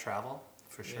 Yeah, travel,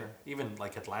 for sure. Yeah. Even,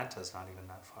 like, Atlanta's not even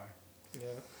that far. Yeah.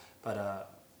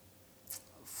 But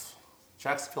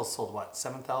Jacksonville sold,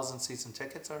 7,000 season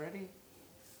tickets already?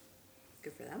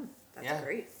 Good for them. That's Yeah.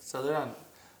 great. So they're on...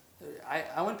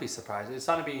 I wouldn't be surprised. It's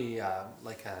going to be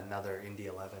like another Indy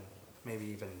 11, maybe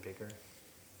even bigger.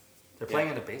 They're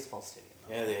playing in a baseball stadium.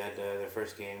 though. Yeah, they had their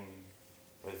first game,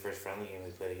 or the first friendly game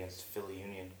they played against Philly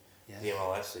Union. Yeah. The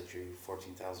MLS, they drew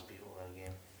 14,000 people in a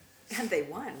game. And they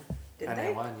won, didn't And they?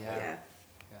 they won, yeah. Yeah.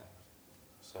 Yeah.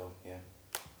 So yeah,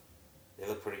 they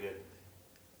look pretty good.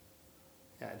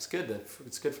 Yeah, it's good for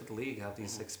the league to have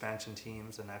these expansion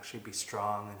teams and actually be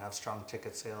strong and have strong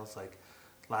ticket sales. Like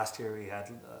last year we had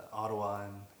Ottawa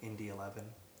and Indy 11,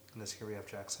 and this year we have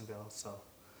Jacksonville.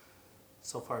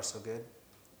 So far so good.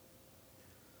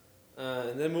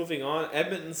 And then moving on,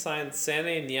 Edmonton signed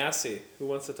Sane Niasi. Who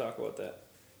wants to talk about that?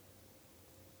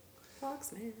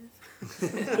 Locksmith.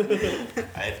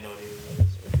 I have no idea what it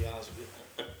is, to be honest with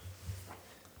you.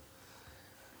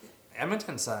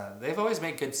 Edmonton's they've always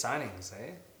made good signings,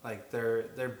 eh? Like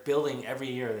they're building every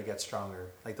year. They get stronger.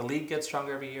 Like the league gets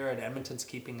stronger every year, and Edmonton's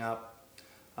keeping up.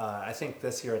 I think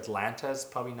this year Atlanta's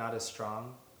probably not as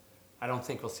strong. I don't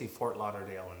think we'll see Fort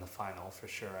Lauderdale in the final for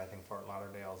sure. I think Fort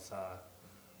Lauderdale's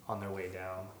on their way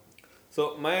down.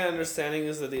 So my understanding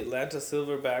is that the Atlanta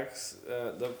Silverbacks,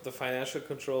 the financial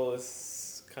control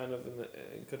is kind of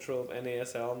in control of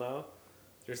NASL now.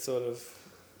 They're sort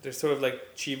of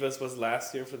like Chivas was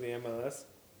last year for the MLS.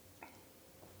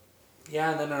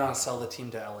 Yeah, and then they're gonna sell the team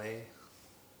to LA.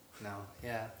 No,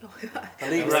 yeah. The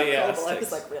league- league, Right, yeah, I was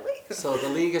six. like, really? So the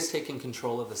league is taking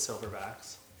control of the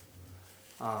Silverbacks.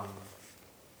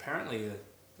 Apparently,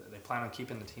 they plan on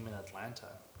keeping the team in Atlanta.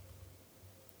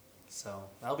 So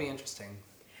that'll be interesting.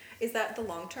 Is that the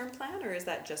long-term plan, or is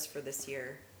that just for this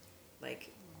year?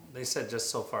 Like, They said just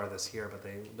so far this year, but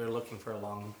they're looking for a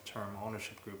long-term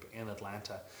ownership group in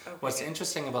Atlanta. okay, What's good.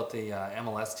 interesting about the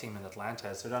MLS team in Atlanta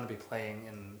is they're going to be playing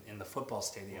in the football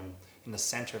stadium in the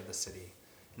center of the city.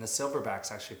 And the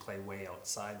Silverbacks actually play way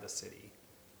outside the city.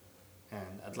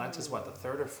 And Atlanta's what, the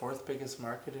third or fourth biggest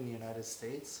market in the United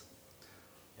States?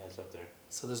 Yeah, it's up there.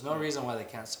 So there's no reason why they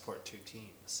can't support two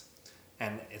teams.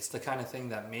 And it's the kind of thing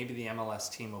that maybe the MLS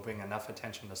team will bring enough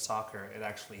attention to soccer, it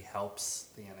actually helps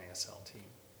the NASL team.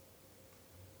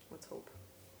 Let's hope.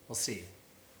 We'll see.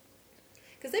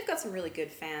 Because they've got some really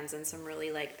good fans and some really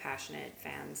like passionate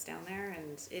fans down there,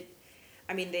 and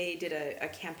they did a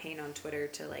campaign on Twitter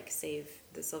to like save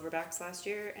the Silverbacks last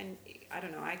year, and I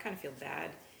don't know, I kind of feel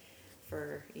bad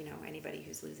for anybody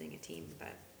who's losing a team,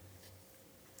 but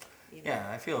Yeah,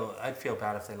 I'd feel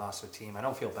bad if they lost their team. I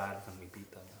don't feel bad when we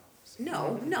beat them.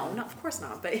 No, of course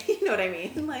not. But you know what I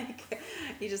mean. Like,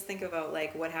 you just think about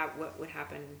like what would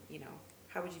happen.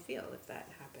 How would you feel if that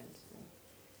happened?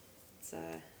 It's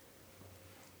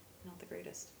not the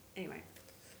greatest. Anyway.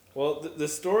 Well, the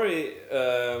story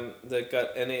that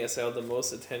got NASL the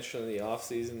most attention in the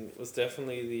offseason was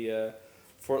definitely the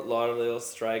Fort Lauderdale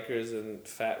Strikers and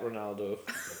Fat Ronaldo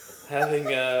having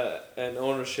an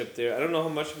ownership there. I don't know how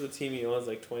much of the team he owns,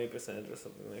 like 20% or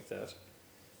something like that.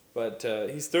 But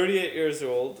he's 38 years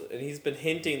old, and he's been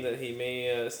hinting that he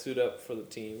may suit up for the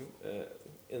team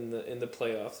in the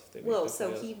playoffs. If they make Well, the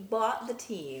so playoffs. he bought the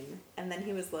team, and then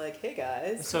he was like, "Hey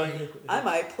guys, So I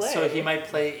might play." So he might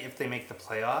play if they make the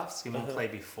playoffs. He won't play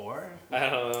before. I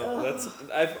don't know.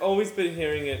 I've always been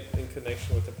hearing it in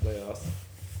connection with the playoffs.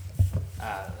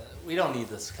 We don't need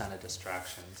this kind of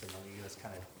distractions in the league. This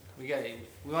kind of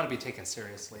we want to be taken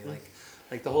seriously.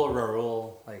 Like the whole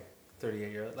Raul, like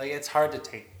 38-year-old. Like it's hard to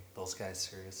take those guys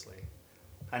seriously.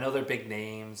 I know they're big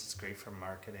names. It's great for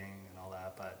marketing and all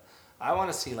that, but I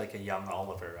want to see like a young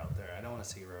Oliver out there. I don't want to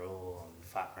see Raul and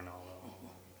Fat Ronaldo.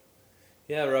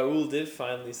 Yeah, Raul did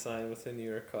finally sign with the New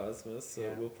York Cosmos, so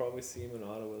Yeah. we'll probably see him in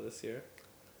Ottawa this year.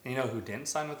 And you know who didn't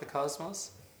sign with the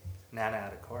Cosmos?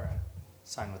 Nana Adekora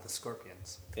signed with the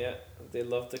Scorpions. Yeah, they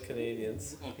love the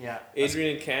Canadians. Yeah.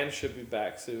 Adrian Can should be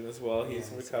back soon as well. He's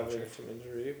Yeah, he's recovering injured. from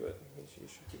injury, but he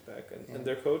should be back. Yeah. And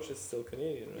their coach is still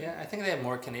Canadian, right? Yeah, I think they have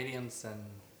more Canadians than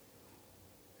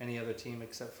any other team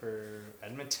except for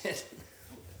Edmonton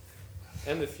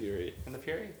And the Fury. and the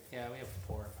Fury. Yeah, we have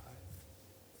 4 or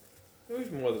 5. We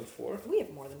have more than 4. we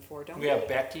have more than 4, don't we? We have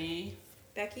Becky.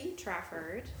 Becky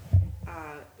Trafford,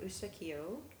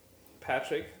 Usakio,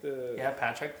 Patrick, the Yeah,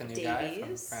 Patrick, the new guy from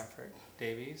Davies. Brantford.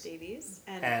 Davies. Davies,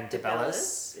 And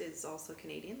DeBellis. is also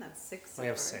Canadian. That's 6. so We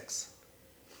have far. 6.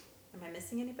 Am I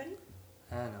missing anybody?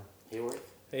 I don't know. Hayworth?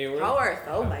 Hayward. Haworth.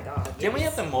 Oh my God. Didn't we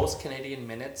yes. have the most Canadian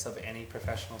minutes of any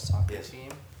professional soccer Yes. team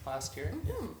last year?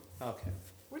 Mhm. Okay.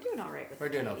 We're doing all right with We're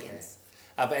the doing okay. Canadians.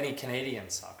 Of any Canadian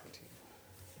soccer team.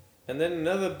 And then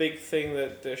another big thing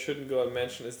that shouldn't go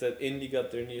unmentioned is that Indy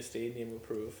got their new stadium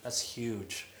approved. That's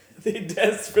huge. They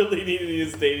desperately need a new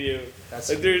stadium. That's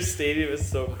Like their stadium is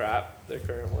so crap, their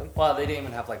current one. Well, they didn't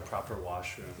even have like proper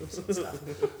washrooms and stuff.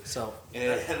 So And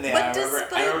they, But I remember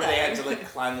despite they had that- to like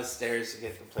climb the stairs to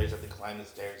get the players have to climb the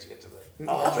stairs to get to the.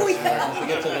 Oh, yeah. to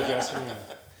get to the dressing room.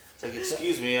 It's like,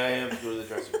 excuse me, I have to go to the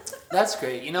dressing room. That's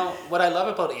great. You know what I love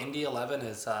about Indy 11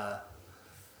 is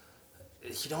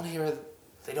you don't hear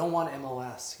they don't want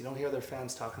MLS. You don't hear their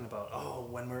fans talking about, oh,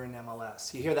 when we're in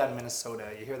MLS. You hear that in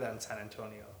Minnesota. You hear that in San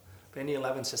Antonio. But Indy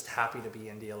 11's just happy to be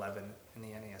Indy 11 in the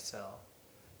NASL.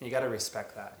 You got to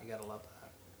respect that. You got to love that.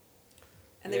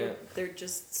 And they're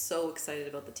just so excited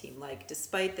about the team. Like,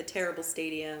 despite the terrible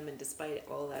stadium and despite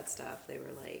all that stuff, they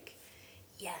were like,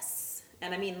 yes.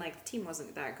 And I mean, like, the team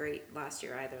wasn't that great last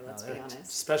year either, let's be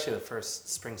honest. Especially the first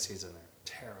spring season, they're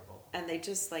terrible. And they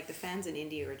just, like, the fans in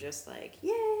Indy were just like,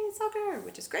 yay, soccer,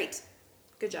 which is great.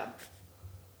 Good job.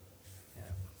 Yeah.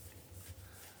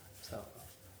 So,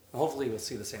 hopefully we'll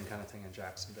see the same kind of thing in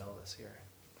Jacksonville this year.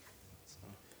 So.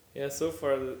 Yeah, so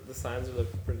far the signs are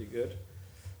looking pretty good.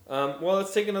 Well,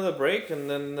 let's take another break and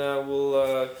then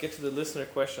we'll get to the listener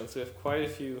questions. We have quite a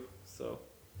few, so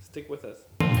stick with us.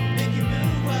 Make you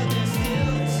move while there's still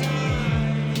time.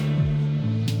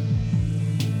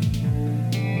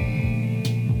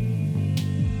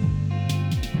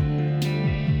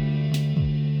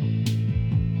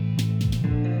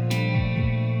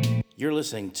 You're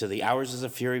listening to the Hours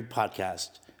of Fury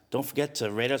podcast. Don't forget to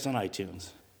rate us on iTunes.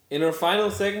 In our final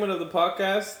segment of the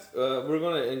podcast, we're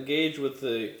going to engage with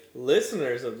the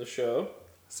listeners of the show.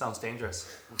 Sounds dangerous.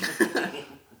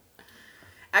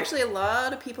 Actually, a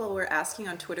lot of people were asking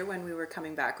on Twitter when we were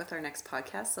coming back with our next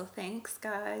podcast, so thanks,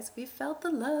 guys. We felt the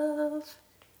love.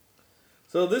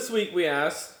 So this week we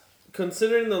asked,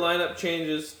 considering the lineup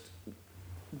changes,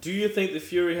 do you think the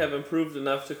Fury have improved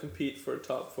enough to compete for a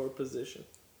top 4 position?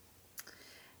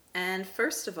 And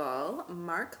first of all,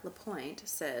 Mark Lapointe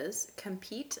says,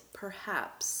 compete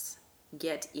perhaps,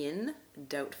 get in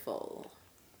doubtful.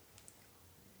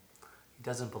 He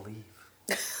doesn't believe.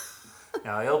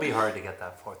 No, it'll be hard to get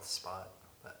that 4th spot,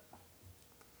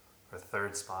 or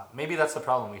 3rd spot. Maybe that's the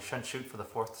problem. We shouldn't shoot for the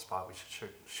 4th spot. We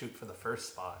should shoot for the 1st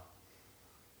spot.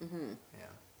 Mm-hmm.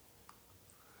 Yeah.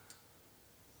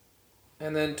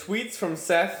 And then tweets from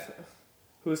Seth,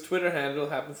 whose Twitter handle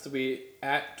happens to be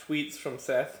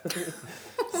 @tweetsfromseth,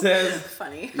 says,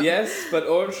 Funny. yes, but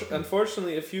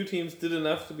unfortunately a few teams did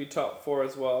enough to be top 4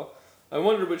 as well. I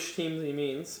wonder which teams he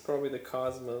means. Probably the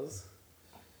Cosmos.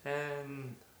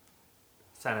 And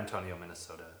San Antonio,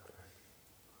 Minnesota.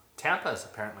 Tampa is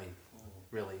apparently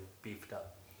really beefed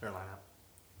up their lineup.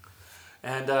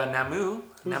 And Namu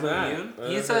that?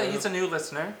 Yoon, he's a new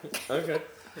listener. Okay.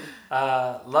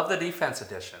 Love the defense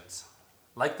additions,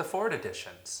 like the forward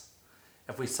additions.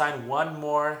 If we sign one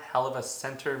more hell of a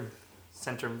center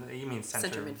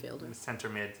midfielder. Center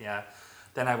mid, yeah.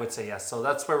 Then I would say yes. So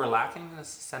that's where we're lacking is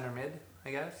center mid,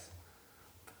 I guess.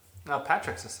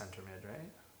 Patrick's a center mid,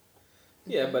 right?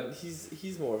 Yeah, but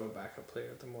he's more of a backup player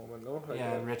at the moment, no? Like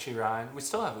Yeah, and Richie Ryan. We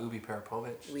still have Ubi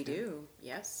Parapovic. We do,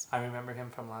 yes. I remember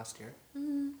him from last year.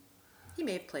 He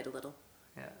may have played a little.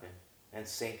 Yeah. And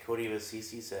St. Cody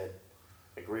Vasisi said,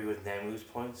 agree with Namu's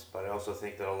points, but I also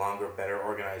think that a longer, better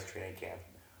organized training camp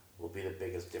will be the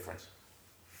biggest difference.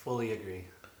 Fully agree.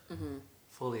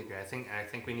 Fully agree. I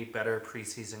think we need better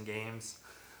preseason games,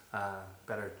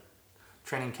 better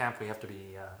training camp. We have to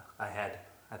be ahead,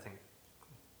 I think.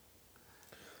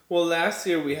 Well, last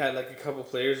year we had like a couple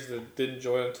players that didn't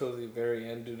join until the very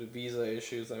end due to visa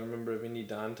issues. I remember Vinny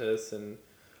Dantas and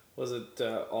was it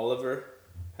Oliver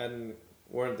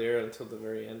weren't there until the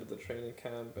very end of the training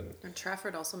camp. And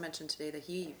Trafford also mentioned today that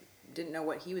he didn't know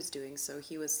what he was doing, so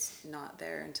he was not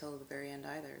there until the very end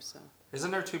either. So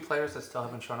Isn't there 2 players that still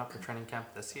haven't shown up for training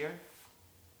camp this year?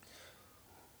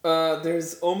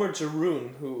 There's Omar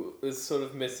Jaroun, who is sort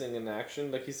of missing in action.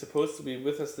 Like, he's supposed to be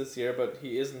with us this year, but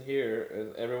he isn't here,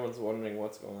 and everyone's wondering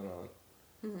what's going on.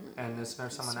 And isn't there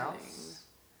someone else?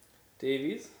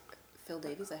 Davies? Phil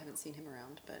Davies, I haven't seen him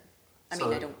around, but I So-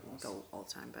 mean, I don't go all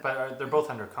the time, but But they're both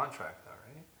under contract, though,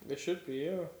 right? It should be,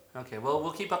 yeah. Okay, well,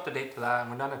 we'll keep up to date to that,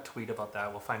 and we're not a tweet about that.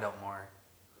 We'll find out more.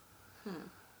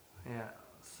 Yeah,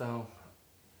 so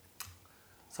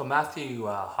Matthew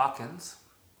Hawkins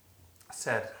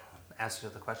said, answer to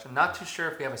the question, not too sure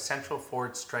if we have a central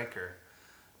forward striker.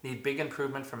 Need big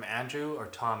improvement from Andrew or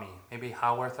Tommy. Maybe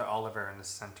Howarth or Oliver in the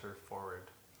center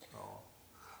forward role.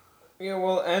 Yeah,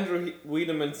 well, Andrew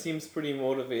Wiedemann seems pretty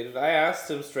motivated. I asked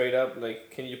him straight up,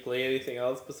 like, can you play anything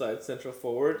else besides central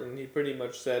forward? And he pretty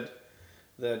much said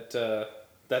that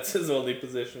that's his only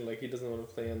position. Like, he doesn't want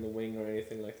to play on the wing or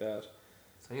anything like that.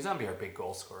 So he's going to be our big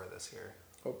goal scorer this year.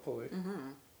 Hopefully.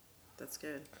 that's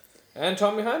good. And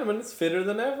Tommy Heineman is fitter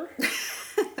than ever.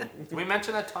 Did we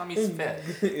mention that Tommy's fit?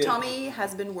 Yeah. Tommy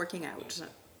has been working out.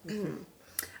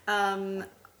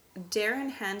 Darren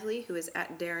Handley, who is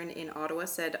at Darren in Ottawa,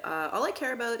 said, all I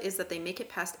care about is that they make it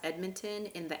past Edmonton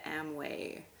in the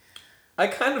Amway. I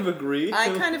kind of agree.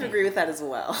 I kind of agree with that as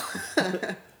well.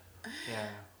 Yeah.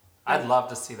 I'd love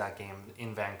to see that game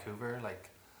in Vancouver, like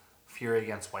Fury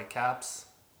against Whitecaps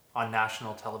on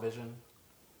national television.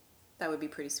 That would be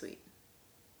pretty sweet.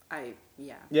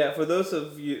 Yeah. Yeah, for those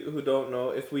of you who don't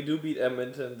know, if we do beat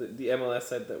Edmonton, the MLS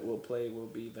side that we'll play will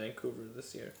be Vancouver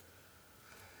this year.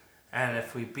 And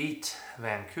if we beat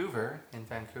Vancouver, in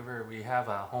Vancouver, we have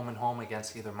a home and home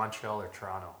against either Montreal or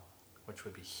Toronto, which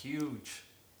would be huge.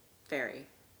 Very.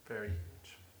 Very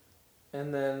huge.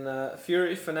 And then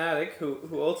Fury Fanatic,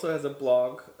 who also has a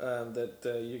blog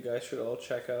that you guys should all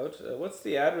check out. What's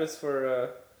the address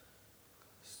for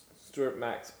Stuart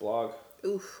Mack's blog?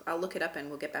 Oof, I'll look it up and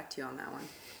we'll get back to you on that one.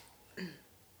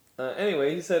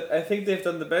 Anyway, he said, I think they've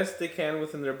done the best they can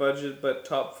within their budget, but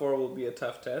top 4 will be a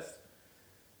tough test.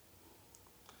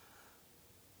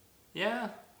 Yeah.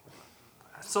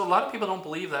 So a lot of people don't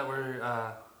believe that we're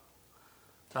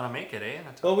gonna make it, eh?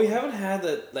 Well, we haven't had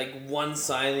that like one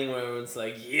signing where it's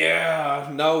like,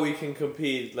 yeah, now we can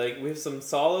compete. Like we have some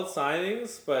solid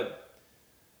signings, but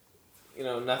you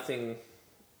know, nothing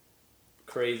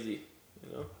crazy.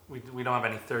 You know, We don't have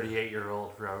any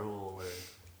 38-year-old Raul or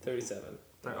 37.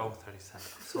 37. I'm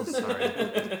so sorry.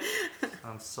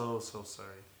 I'm so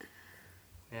sorry.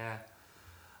 Yeah.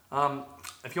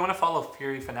 If you want to follow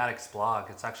Fury Fanatic's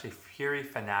blog, it's actually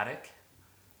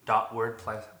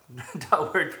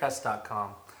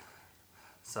furyfanatic.wordpress.com.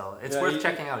 So it's worth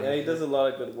checking out. Yeah, he does a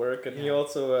lot of good work, and he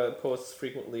also posts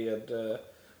frequently at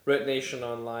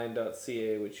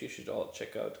rednationonline.ca, which you should all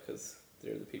check out because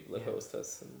they're the people that host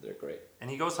us, and they're great. And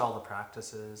he goes to all the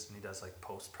practices, and he does like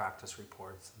post-practice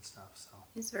reports and stuff. So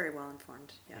He's very well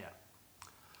informed. Yeah.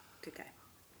 Good guy.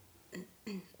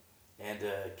 And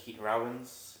Keaton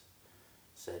Robbins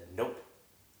said, nope.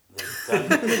 They've done.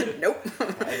 Nope.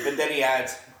 But then he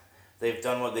adds, they've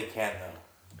done what they can, though.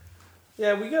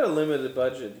 Yeah, we got a limited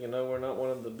budget. You know, we're not one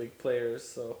of the big players,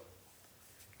 so.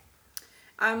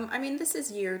 I mean, this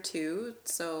is year 2,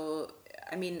 so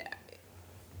I mean,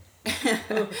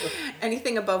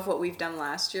 anything above what we've done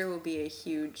last year will be a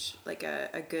huge, like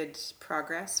a good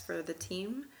progress for the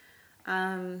team.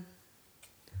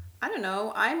 I don't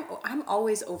know. I'm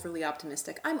always overly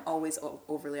optimistic. I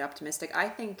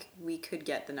think we could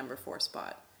get the number 4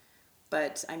 spot.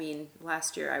 But I mean,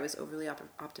 last year I was overly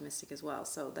optimistic as well.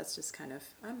 So that's just kind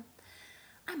of I'm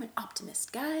an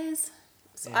optimist, guys.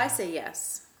 So I say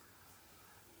yes.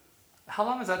 how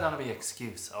long is that going to be an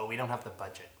excuse? Oh, we don't have the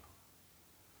budget.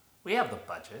 We have the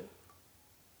budget.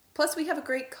 Plus, we have a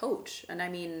great coach, and I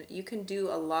mean, you can do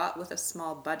a lot with a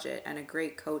small budget and a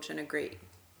great coach and a great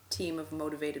team of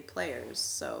motivated players.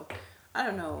 So, I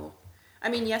don't know. I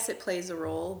mean, yes, it plays a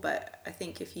role, but I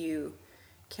think if you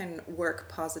can work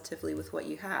positively with what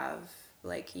you have,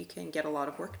 like, you can get a lot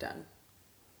of work done.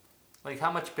 Like,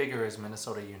 how much bigger is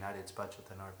Minnesota United's budget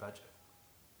than our budget?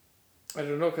 I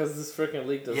don't know, because this freaking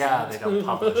league doesn't. Yeah, they don't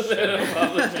publish. They don't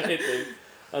publish anything.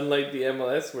 Unlike the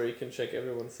MLS, where you can check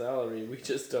everyone's salary, we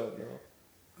just don't know.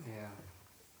 Yeah.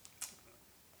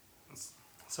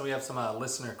 So we have some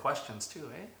listener questions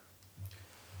too, eh?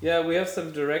 Yeah, we have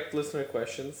some direct listener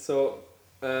questions. So,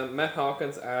 Matt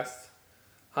Hawkins asked,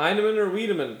 Heinemann or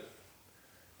Wiedemann?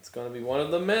 It's going to be one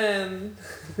of the men.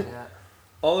 Yeah.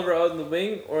 Oliver out in the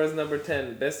wing or as number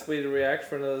 10? Best way to react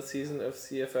for another season of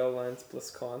CFL Lines plus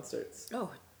concerts.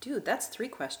 Oh, dude, that's 3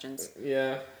 questions.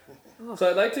 Yeah. Ugh. So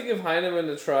I'd like to give Heinemann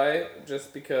a try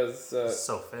just because...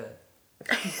 So fit.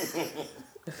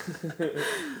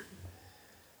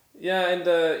 Yeah,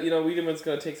 and, you know, Wiedemann's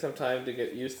going to take some time to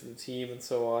get used to the team and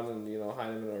so on, and, you know,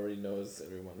 Heinemann already knows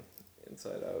everyone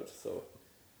inside out, so...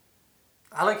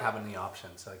 I like having the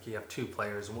options. Like, you have 2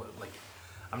 players. Like,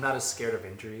 I'm not as scared of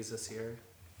injuries this year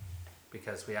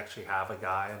because we actually have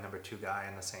a number 2 guy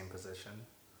in the same position.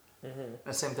 Mm-hmm.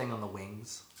 The same thing on the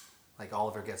wings. Like,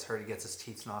 Oliver gets hurt, he gets his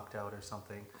teeth knocked out or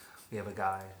something. We have a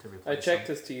guy to replace I checked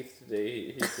him. his teeth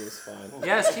today. He seems fine.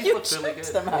 Yeah, his teeth You look really checked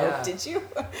good. them out, Yeah. did you?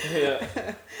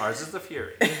 Yeah. Ours is the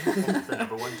Fury, the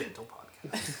number 1 dental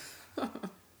podcast.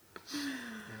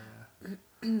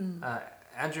 Yeah.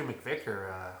 Andrew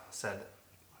McVicker said,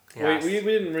 he Wait, asked- we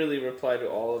didn't really reply to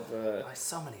all of... Oh,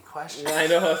 so many questions. I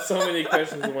know, so many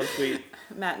questions in one tweet.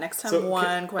 Matt, next time, So,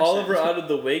 one question. Oliver out of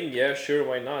the wing, yeah, sure,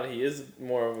 why not? He is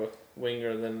more of a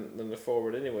winger than the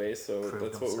forward anyway, so Proved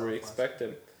that's what himself we last expect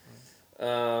him.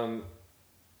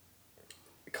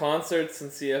 Concerts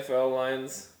and CFL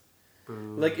lines.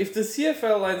 Boo. Like, if the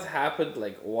CFL lines happened,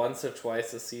 like, once or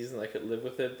twice a season, I could live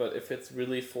with it, but if it's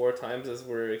really 4 times as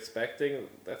we're expecting,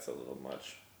 that's a little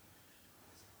much.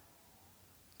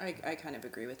 I kind of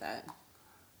agree with that.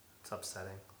 It's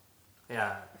upsetting.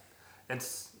 Yeah,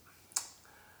 it's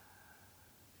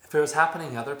If it was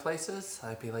happening other places,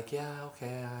 I'd be like, yeah,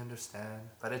 okay, I understand.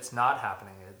 But it's not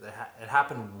happening. It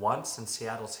happened once in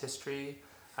Seattle's history.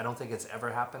 I don't think it's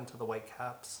ever happened to the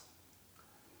Whitecaps.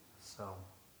 So,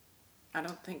 I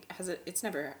don't think has it. It's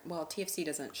never. Well, TFC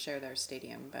doesn't share their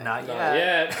stadium, but not Not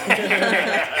yet. yet.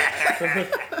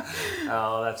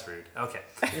 Oh, that's rude. Okay.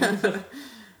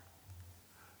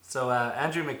 So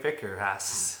Andrew McVicker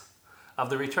asks, of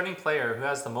the returning player, who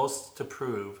has the most to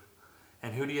prove,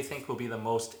 and who do you think will be the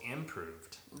most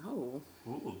improved? oh,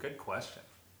 Ooh, good question.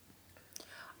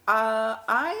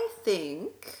 I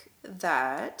think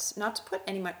that not to put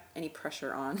any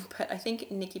pressure on, but I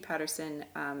think Nicky Patterson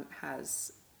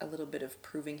has a little bit of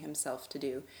proving himself to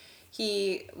do.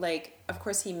 He of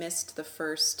course he missed the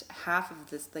first half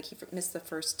of this, he missed the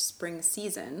first spring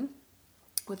season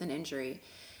with an injury,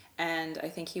 and I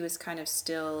think he was kind of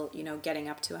still getting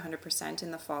up to 100%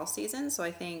 in the fall season. So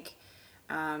I think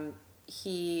it'll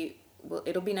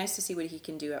be nice to see what he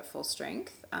can do at full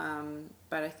strength.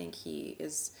 But I think he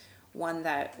is one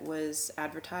that was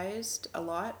advertised a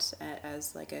lot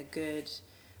as like a good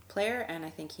player, and I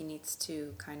think he needs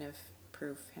to kind of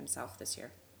prove himself this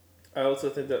year. I also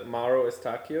think that Mauro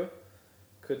Estacchio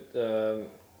could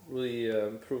really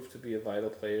prove to be a vital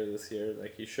player this year.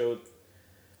 Like he showed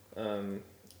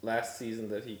last season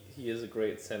that he is a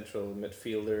great central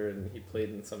midfielder, and he played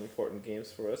in some important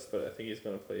games for us, but I think he's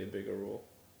going to play a bigger role.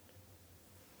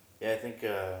 Yeah, I think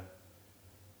the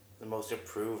most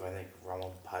improved, I think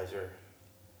Ronald Pizer,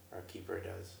 our keeper,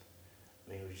 does.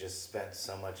 I mean, we just spent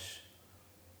so much,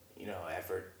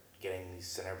 effort getting these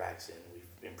center backs in.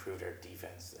 We've improved our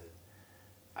defense.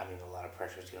 That, I mean, a lot of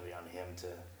pressure is going to be on him to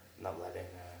not let in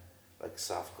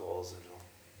soft goals that'll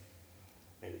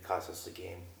maybe cost us the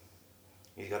game.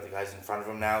 He's got the guys in front of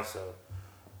him now, so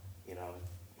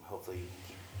hopefully you can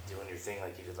keep doing your thing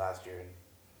like you did last year,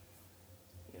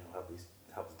 and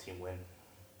help the team win.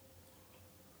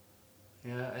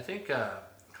 Yeah, I think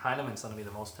Heinemann's going to be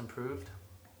the most improved.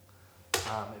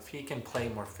 If he can play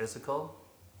more physical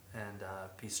and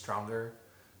be stronger,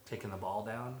 taking the ball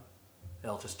down,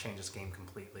 it'll just change his game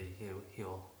completely.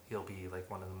 He'll be like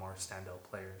one of the more standout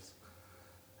players.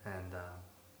 And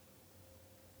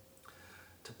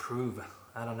to prove,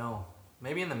 I don't know.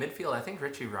 Maybe in the midfield, I think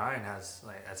Richie Ryan has,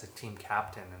 as a team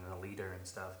captain and a leader and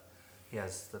stuff, he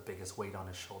has the biggest weight on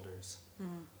his shoulders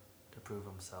to prove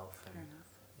himself. And, Fair enough.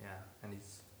 yeah, and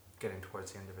he's getting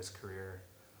towards the end of his career,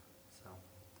 so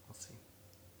we'll see.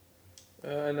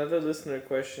 Another listener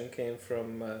question came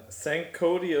from Sank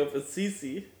Cody of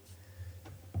Assisi.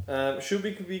 Should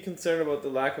we be concerned about the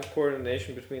lack of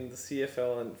coordination between the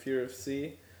CFL and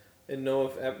FURFC, and know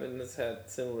if Edmonton has had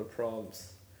similar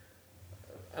problems?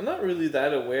 I'm not really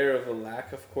that aware of a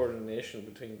lack of coordination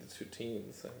between the two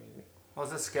teams. I mean, Well,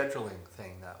 it was the scheduling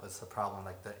thing that was the problem.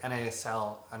 Like the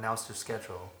NASL announced their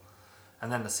schedule, and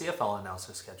then the CFL announced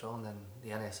their schedule, and then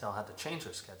the NASL had to change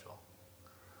their schedule.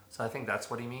 So I think that's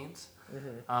what he means.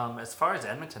 As far as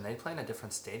Edmonton, they play in a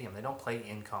different stadium. They don't play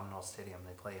in Commonwealth Stadium.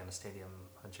 They play in a stadium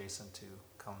adjacent to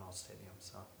Commonwealth Stadium.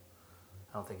 So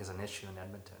I don't think it's an issue in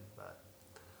Edmonton, but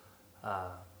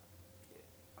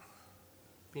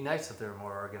it'd be nice if they were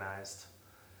more organized.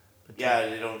 But Yeah,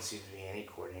 there don't seem to be any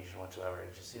coordination whatsoever.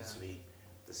 It just seems Yeah. to be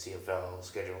the CFL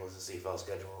schedule is the CFL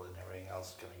schedule, and everything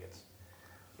else kind of gets,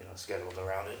 scheduled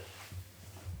around it.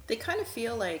 They kind of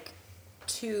feel like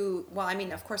well, I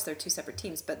mean, of course they're two separate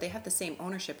teams, but they have the same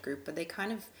ownership group, but they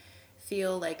kind of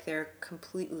feel like they're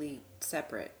completely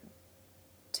separate,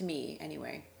 to me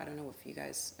anyway. I don't know if you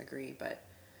guys agree, but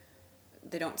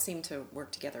they don't seem to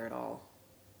work together at all.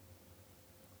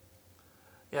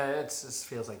 Yeah, it just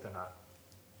feels like they're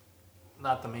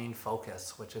not the main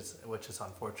focus, which is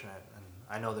unfortunate. And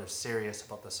I know they're serious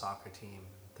about the soccer team,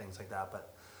 things like that,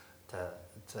 but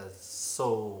to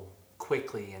so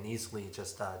quickly and easily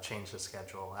just change the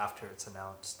schedule after it's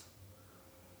announced,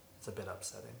 it's a bit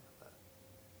upsetting. But,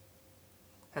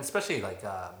 and especially we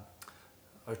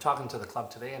were talking to the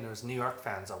club today, and there was New York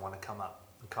fans that want to come up,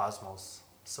 the Cosmos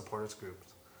supporters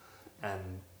groups,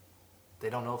 and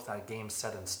they don't know if that game's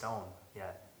set in stone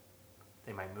yet.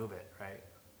 They might move it, right?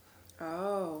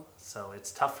 Oh, So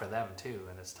it's tough for them too,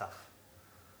 and it's tough.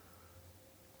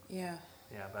 yeah.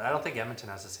 Yeah, but I don't think Edmonton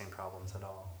has the same problems at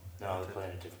all. No, they play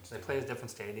in a different They stadium. play a different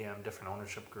stadium, different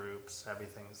ownership groups.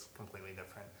 Everything's completely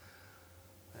different.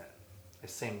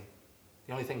 Yeah.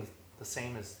 The only thing the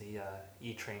same is the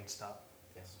E-train stop.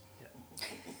 Yes.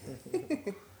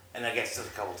 Yeah. And I guess there's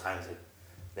a couple times that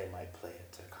they might play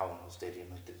at Commonwealth Stadium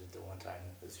like they did the one time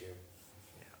this year.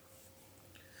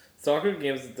 Soccer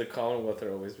games at the Commonwealth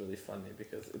are always really funny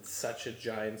because it's such a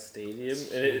giant stadium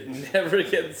and it never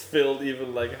gets filled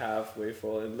even like halfway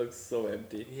full. It looks so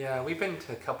empty. Yeah, we've been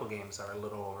to a couple games that are a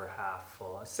little over half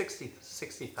full,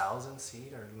 60,000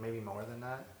 seat or maybe more than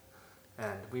that.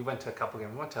 And we went to a couple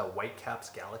games. We went to a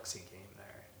Whitecaps Galaxy game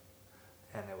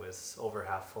there, and it was over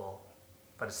half full,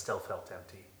 but it still felt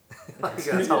empty. Like,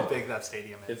 that's how big that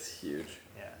stadium is. It's huge.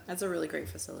 Yeah. That's a really great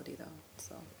facility, though.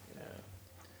 So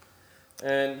Yeah.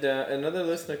 And another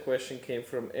listener question came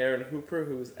from Aaron Hooper,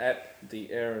 who's at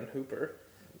the Aaron Hooper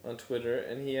on Twitter,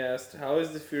 and he asked, how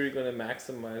is the Fury going to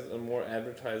maximize on more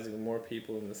advertising and more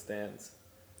people in the stands?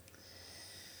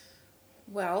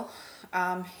 well,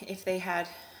 if they had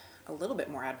a little bit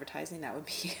more advertising, that would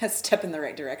be a step in the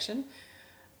right direction.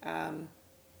 I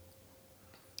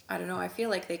don't know. I feel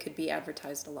like they could be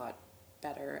advertised a lot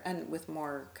better and with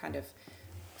more kind of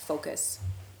focus.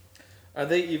 Are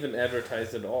they even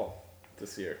advertised at all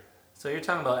this year? So you're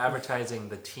talking about advertising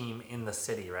the team in the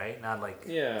city, right? Not like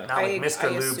Yeah. not like I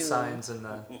Mr. Lube assume- signs in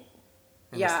the.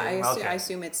 In Yeah, the I stadium? assume, Okay. I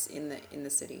assume it's in the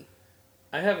city.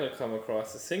 I haven't come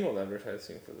across a single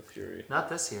advertising for the Fury. Not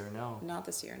this year, no. Not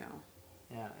this year, no.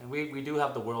 Yeah, and we do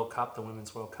have the World Cup, the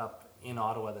Women's World Cup in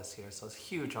Ottawa this year, so it's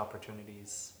huge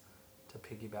opportunities to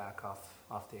piggyback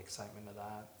off the excitement of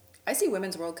that. I see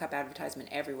Women's World Cup advertisement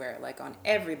everywhere. Like on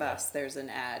every bus, there's an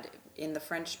ad in the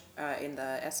French, in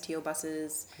the STO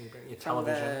buses, Your from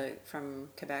television, from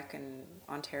Quebec and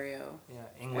Ontario. yeah,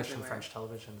 English and everywhere. French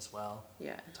television as well.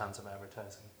 Yeah, Tons of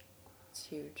advertising. it's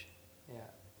huge. Yeah.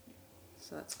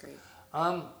 So that's great.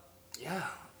 Yeah,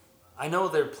 I know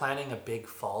they're planning a big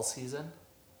fall season.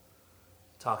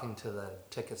 Talking to the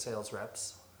ticket sales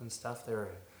reps and stuff, they're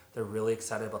really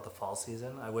excited about the fall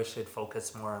season. I wish they'd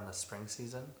focus more on the spring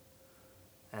season,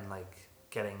 and like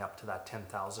getting up to that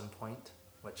 10,000 point,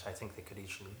 which I think they could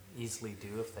easily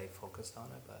do if they focused on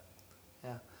it. But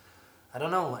yeah, I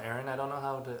don't know, Aaron. I don't know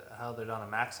how they're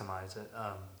gonna maximize it.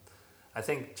 I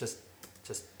think just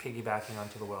piggybacking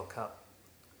onto the World Cup,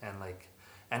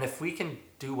 and if we can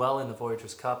do well in the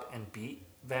Voyageurs Cup and beat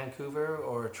Vancouver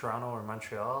or Toronto or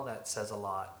Montreal, that says a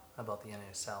lot about the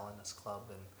NASL and this club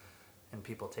and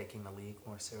people taking the league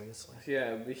more seriously.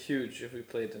 Yeah, it'd be huge if we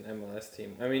played an MLS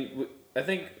team. I mean, I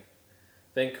think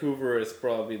Vancouver is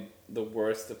probably the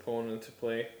worst opponent to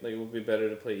play. Like, it would be better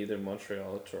to play either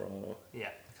Montreal or Toronto. Yeah,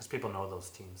 because people know those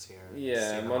teams here. Yeah,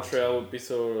 See them Montreal on would be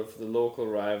sort of the local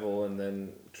rival, and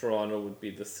then Toronto would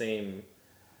be the same,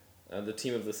 the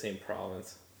team of the same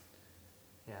province.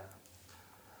 TV. Yeah.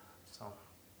 So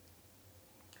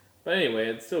But anyway,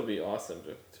 it'd still be awesome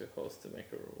to host the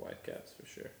Vancouver Whitecaps for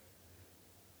sure.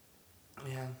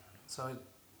 yeah. So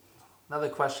another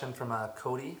question from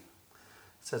Cody.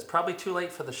 It says probably too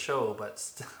late for the show, but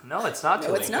no, it's not too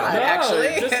No, late. it's not.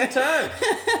 Actually. just in time.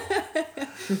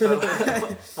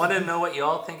 Wanted to know what you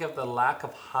all think of the lack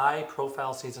of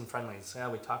high-profile season friendlies. Yeah,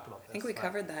 we talked about this. I think we but-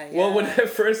 covered that. Well, yeah. when I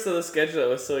first saw the schedule, I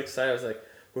was so excited. I was like,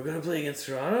 we're going to play against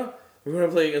Toronto? We're going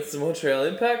to play against the Montreal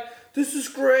Impact? This is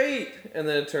great! And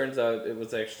then it turns out it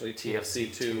was actually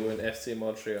TFC2 and FC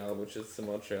Montreal, which is the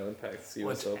Montreal Impact's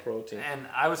USL Pro team. And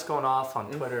I was going off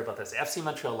on Twitter about this. FC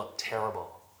Montreal looked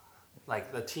terrible.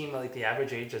 Like the team, like the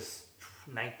average age is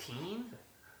 19,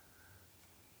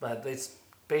 but it's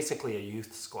basically a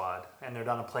youth squad, and they're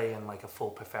gonna play in like a full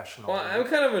professional. Well, I'm league.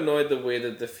 kind of annoyed the way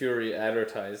that the Fury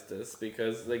advertised this,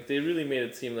 because like they really made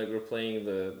it seem like we're playing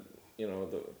the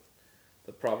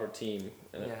proper team,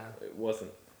 and Yeah. it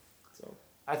wasn't. So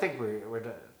I think we're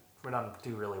gonna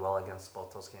do really well against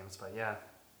both those games, but yeah.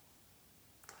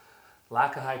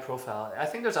 Lack of high profile. I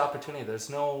think there's opportunity. There's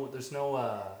no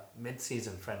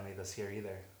mid-season friendly this year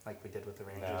either, like we did with the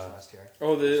Rangers No. last year.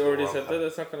 oh, they It's already World said Cup. that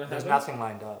that's not going to There's happen. nothing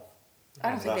lined up. I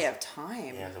don't think they Yeah. have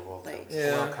time. Yeah, the World Cup. Like,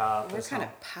 Yeah. World Cup. we're there's kind no-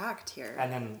 of packed here.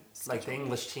 And then like the Schedule.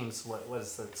 English teams, what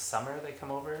was the summer they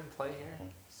come over and play here?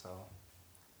 So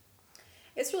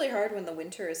It's really hard when the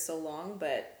winter is so long,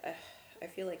 but I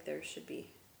feel like there should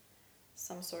be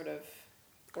some sort of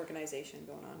organization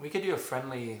going on. we could do a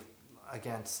friendly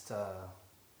against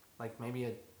like maybe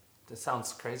it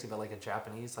sounds crazy, but like a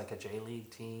Japanese, like a J League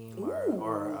team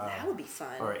or that would be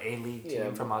fun. or A League team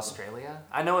Yeah, from but- Australia.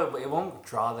 I know it won't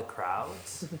draw the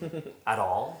crowds at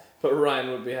all. But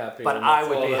Ryan would be happy. But when I that's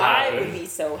would all be that I happy. happened. would be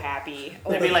so happy. Oh,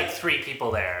 There'd be like 3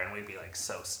 people there, and we'd be like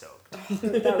so stoked.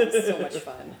 that would be so much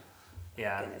fun.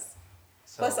 Yeah. Goodness.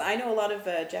 So, Plus, I know a lot of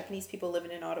Japanese people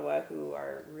living in Ottawa who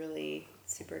are really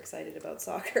super excited about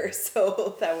soccer,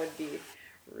 so that would be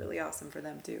really awesome for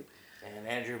them too. And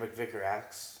Andrew McVicker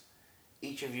asks,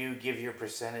 each of you give your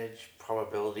percentage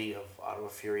probability of Ottawa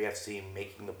Fury FC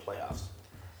making the playoffs.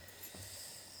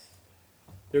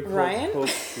 You're called Ryan?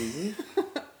 postseason.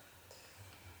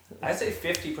 I say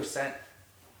 50%.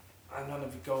 I'm gonna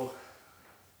go.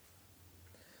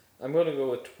 I'm gonna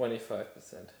go with 25%.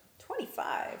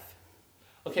 25.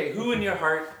 Okay, who in your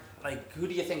heart, like, who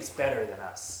do you think's better than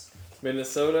us?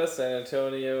 Minnesota, San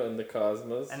Antonio, and the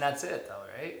Cosmos. And that's it, though,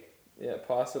 right? Yeah,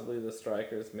 possibly the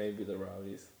Strikers, maybe the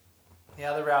Rowdies.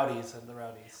 Yeah, the Rowdies and the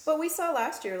Rowdies. But we saw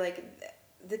last year, like,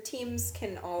 the teams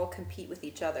can all compete with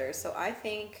each other. So I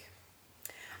think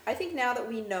now that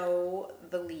we know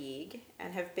the league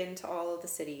and have been to all of the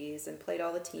cities and played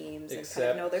all the teams and kind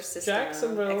of know their system,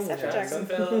 Jacksonville. except for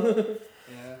Jacksonville.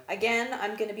 Yeah. Again,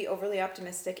 I'm going to be overly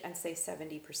optimistic and say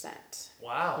 70%.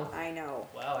 Wow. I know.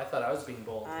 Wow, I thought I was being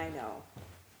bold. I know.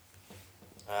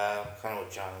 Kind of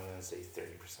with John, I'm going to say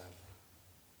 30%.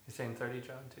 You're saying 30,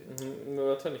 John, too? Mm-hmm.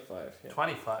 Well, 25. Yeah.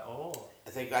 25. Oh.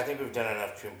 I think we've done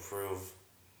enough to improve,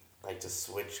 like to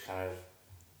switch kind of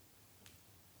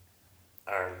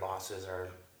our losses, our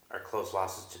close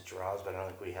losses to draws, but I don't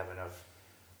think we have enough,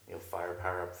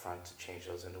 firepower up front to change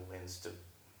those into wins to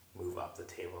move up the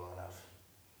table enough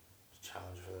to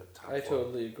challenge for the top I four.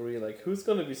 totally agree. Like, who's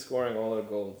gonna be scoring all our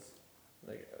goals?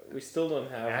 Like, we still don't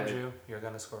have. Andrew, you're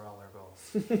going to score all our goals.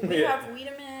 We Yeah. have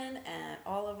Wiedemann and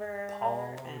Oliver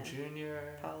Paul and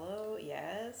Jr. Paulo,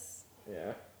 yes.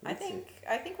 Yeah. I think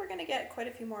we're going to get quite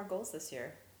a few more goals this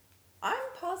year. I'm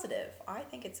positive. I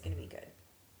think it's going to be good.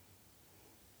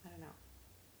 I don't know.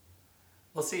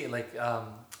 We'll see. Like,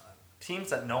 teams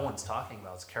that no one's talking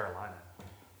about is Carolina.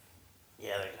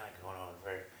 Yeah, they're kind of going on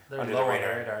very They're under low the on the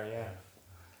radar. radar, yeah.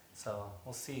 So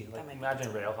we'll see. That Like, might be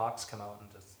imagine good. Railhawks come out and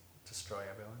just destroy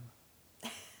everyone.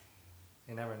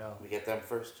 You never know. We get them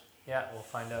first. Yeah, we'll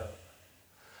find out.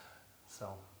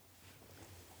 So.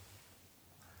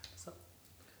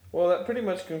 Well, that pretty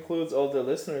much concludes all the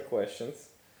listener questions.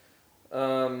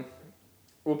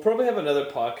 We'll probably have another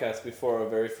podcast before our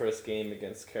very first game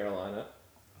against Carolina,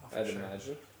 For I'd sure.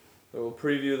 imagine. We'll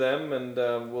preview them and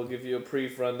we'll give you a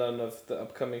brief rundown of the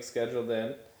upcoming schedule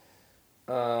then.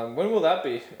 When will that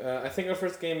be? I think our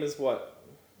first game is what?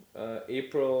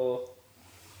 April...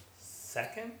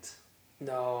 Second?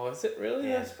 No, is it really?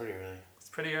 Yeah, it's pretty early. It's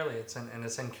pretty early. It's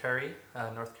in Cary,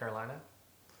 North Carolina.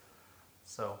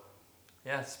 So,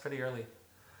 yeah, it's pretty early.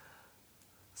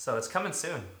 So it's coming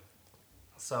soon.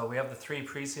 So we have the 4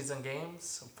 preseason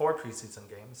games,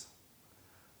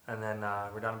 and then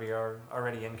we're gonna be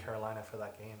already in Carolina for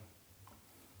that game.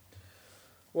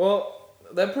 Well,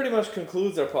 that pretty much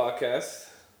concludes our podcast.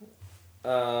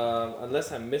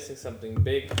 Unless I'm missing something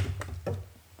big.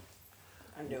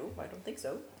 No, I don't think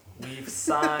so. We've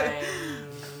signed.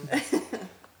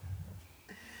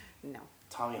 No.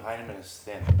 Tommy Heineman is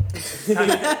thin.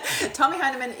 Tommy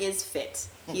Heineman is fit.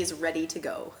 He is ready to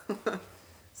go.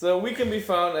 So we can be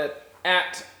found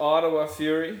at Ottawa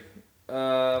Fury. We're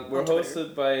On Twitter.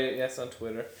 hosted by on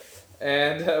Twitter,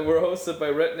 and we're hosted by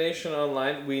Red Nation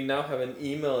Online. We now have an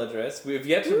email address. We have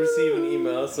yet to receive an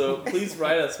email, so please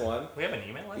write us one. We have an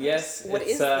email address? Yes, What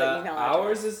it's is the email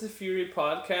ours is the Fury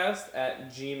Podcast at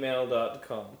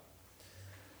gmail.com.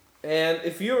 And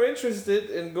if you're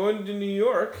interested in going to New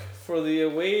York for the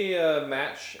away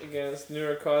match against New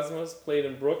York Cosmos played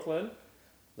in Brooklyn,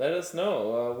 let us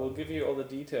know. We'll give you all the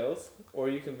details, or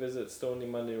you can visit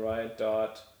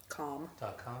StoneyMondayRiot.com. Calm.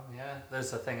 Yeah,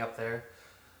 there's a thing up there.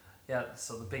 Yeah,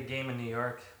 so the big game in New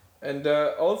York. And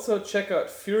also check out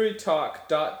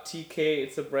furytalk.tk.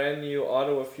 It's a brand new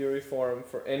Ottawa Fury forum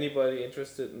for anybody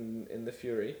interested in the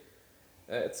Fury.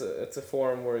 It's a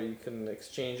forum where you can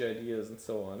exchange ideas and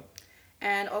so on.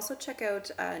 And also check out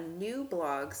a new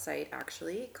blog site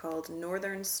actually called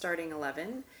Northern Starting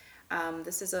 11.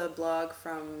 This is a blog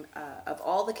from of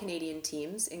all the Canadian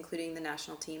teams, including the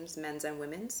national teams, men's and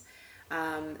women's.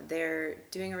 They're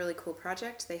doing a really cool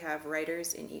project. They have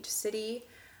writers in each city.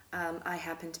 I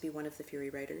happen to be one of the Fury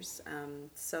writers.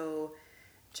 So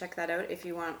check that out if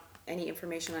you want any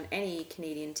information on any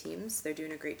Canadian teams. They're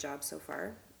doing a great job so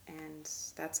far. And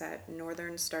that's at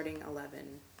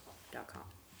northernstarting11.com.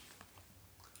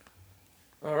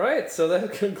 All right, so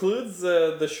that concludes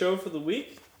the show for the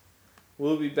week.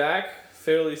 We'll be back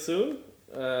fairly soon.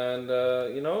 And,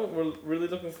 we're really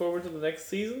looking forward to the next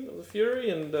season of the Fury.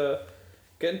 And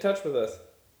get in touch with us.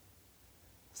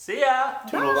 See ya!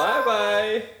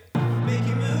 Bye-bye! Make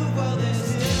you move while there's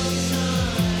still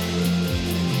time.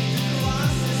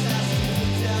 Colossus has to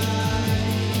die.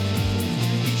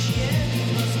 Each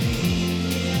end must be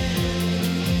the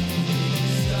end.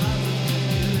 Start with a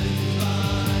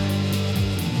goodbye.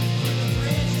 Burn the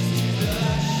bridges to the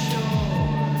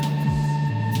shores.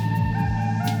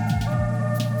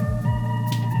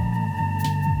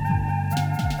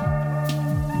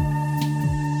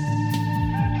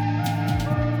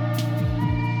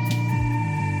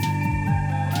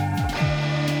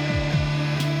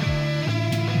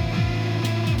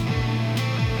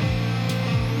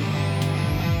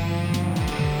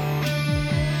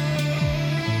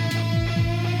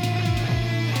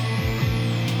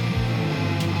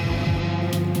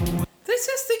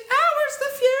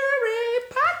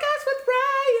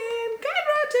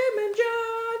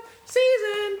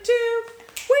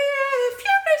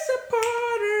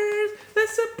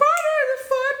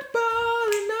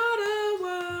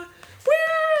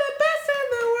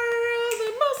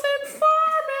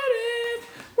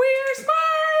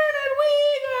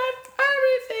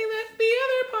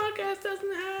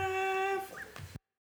 doesn't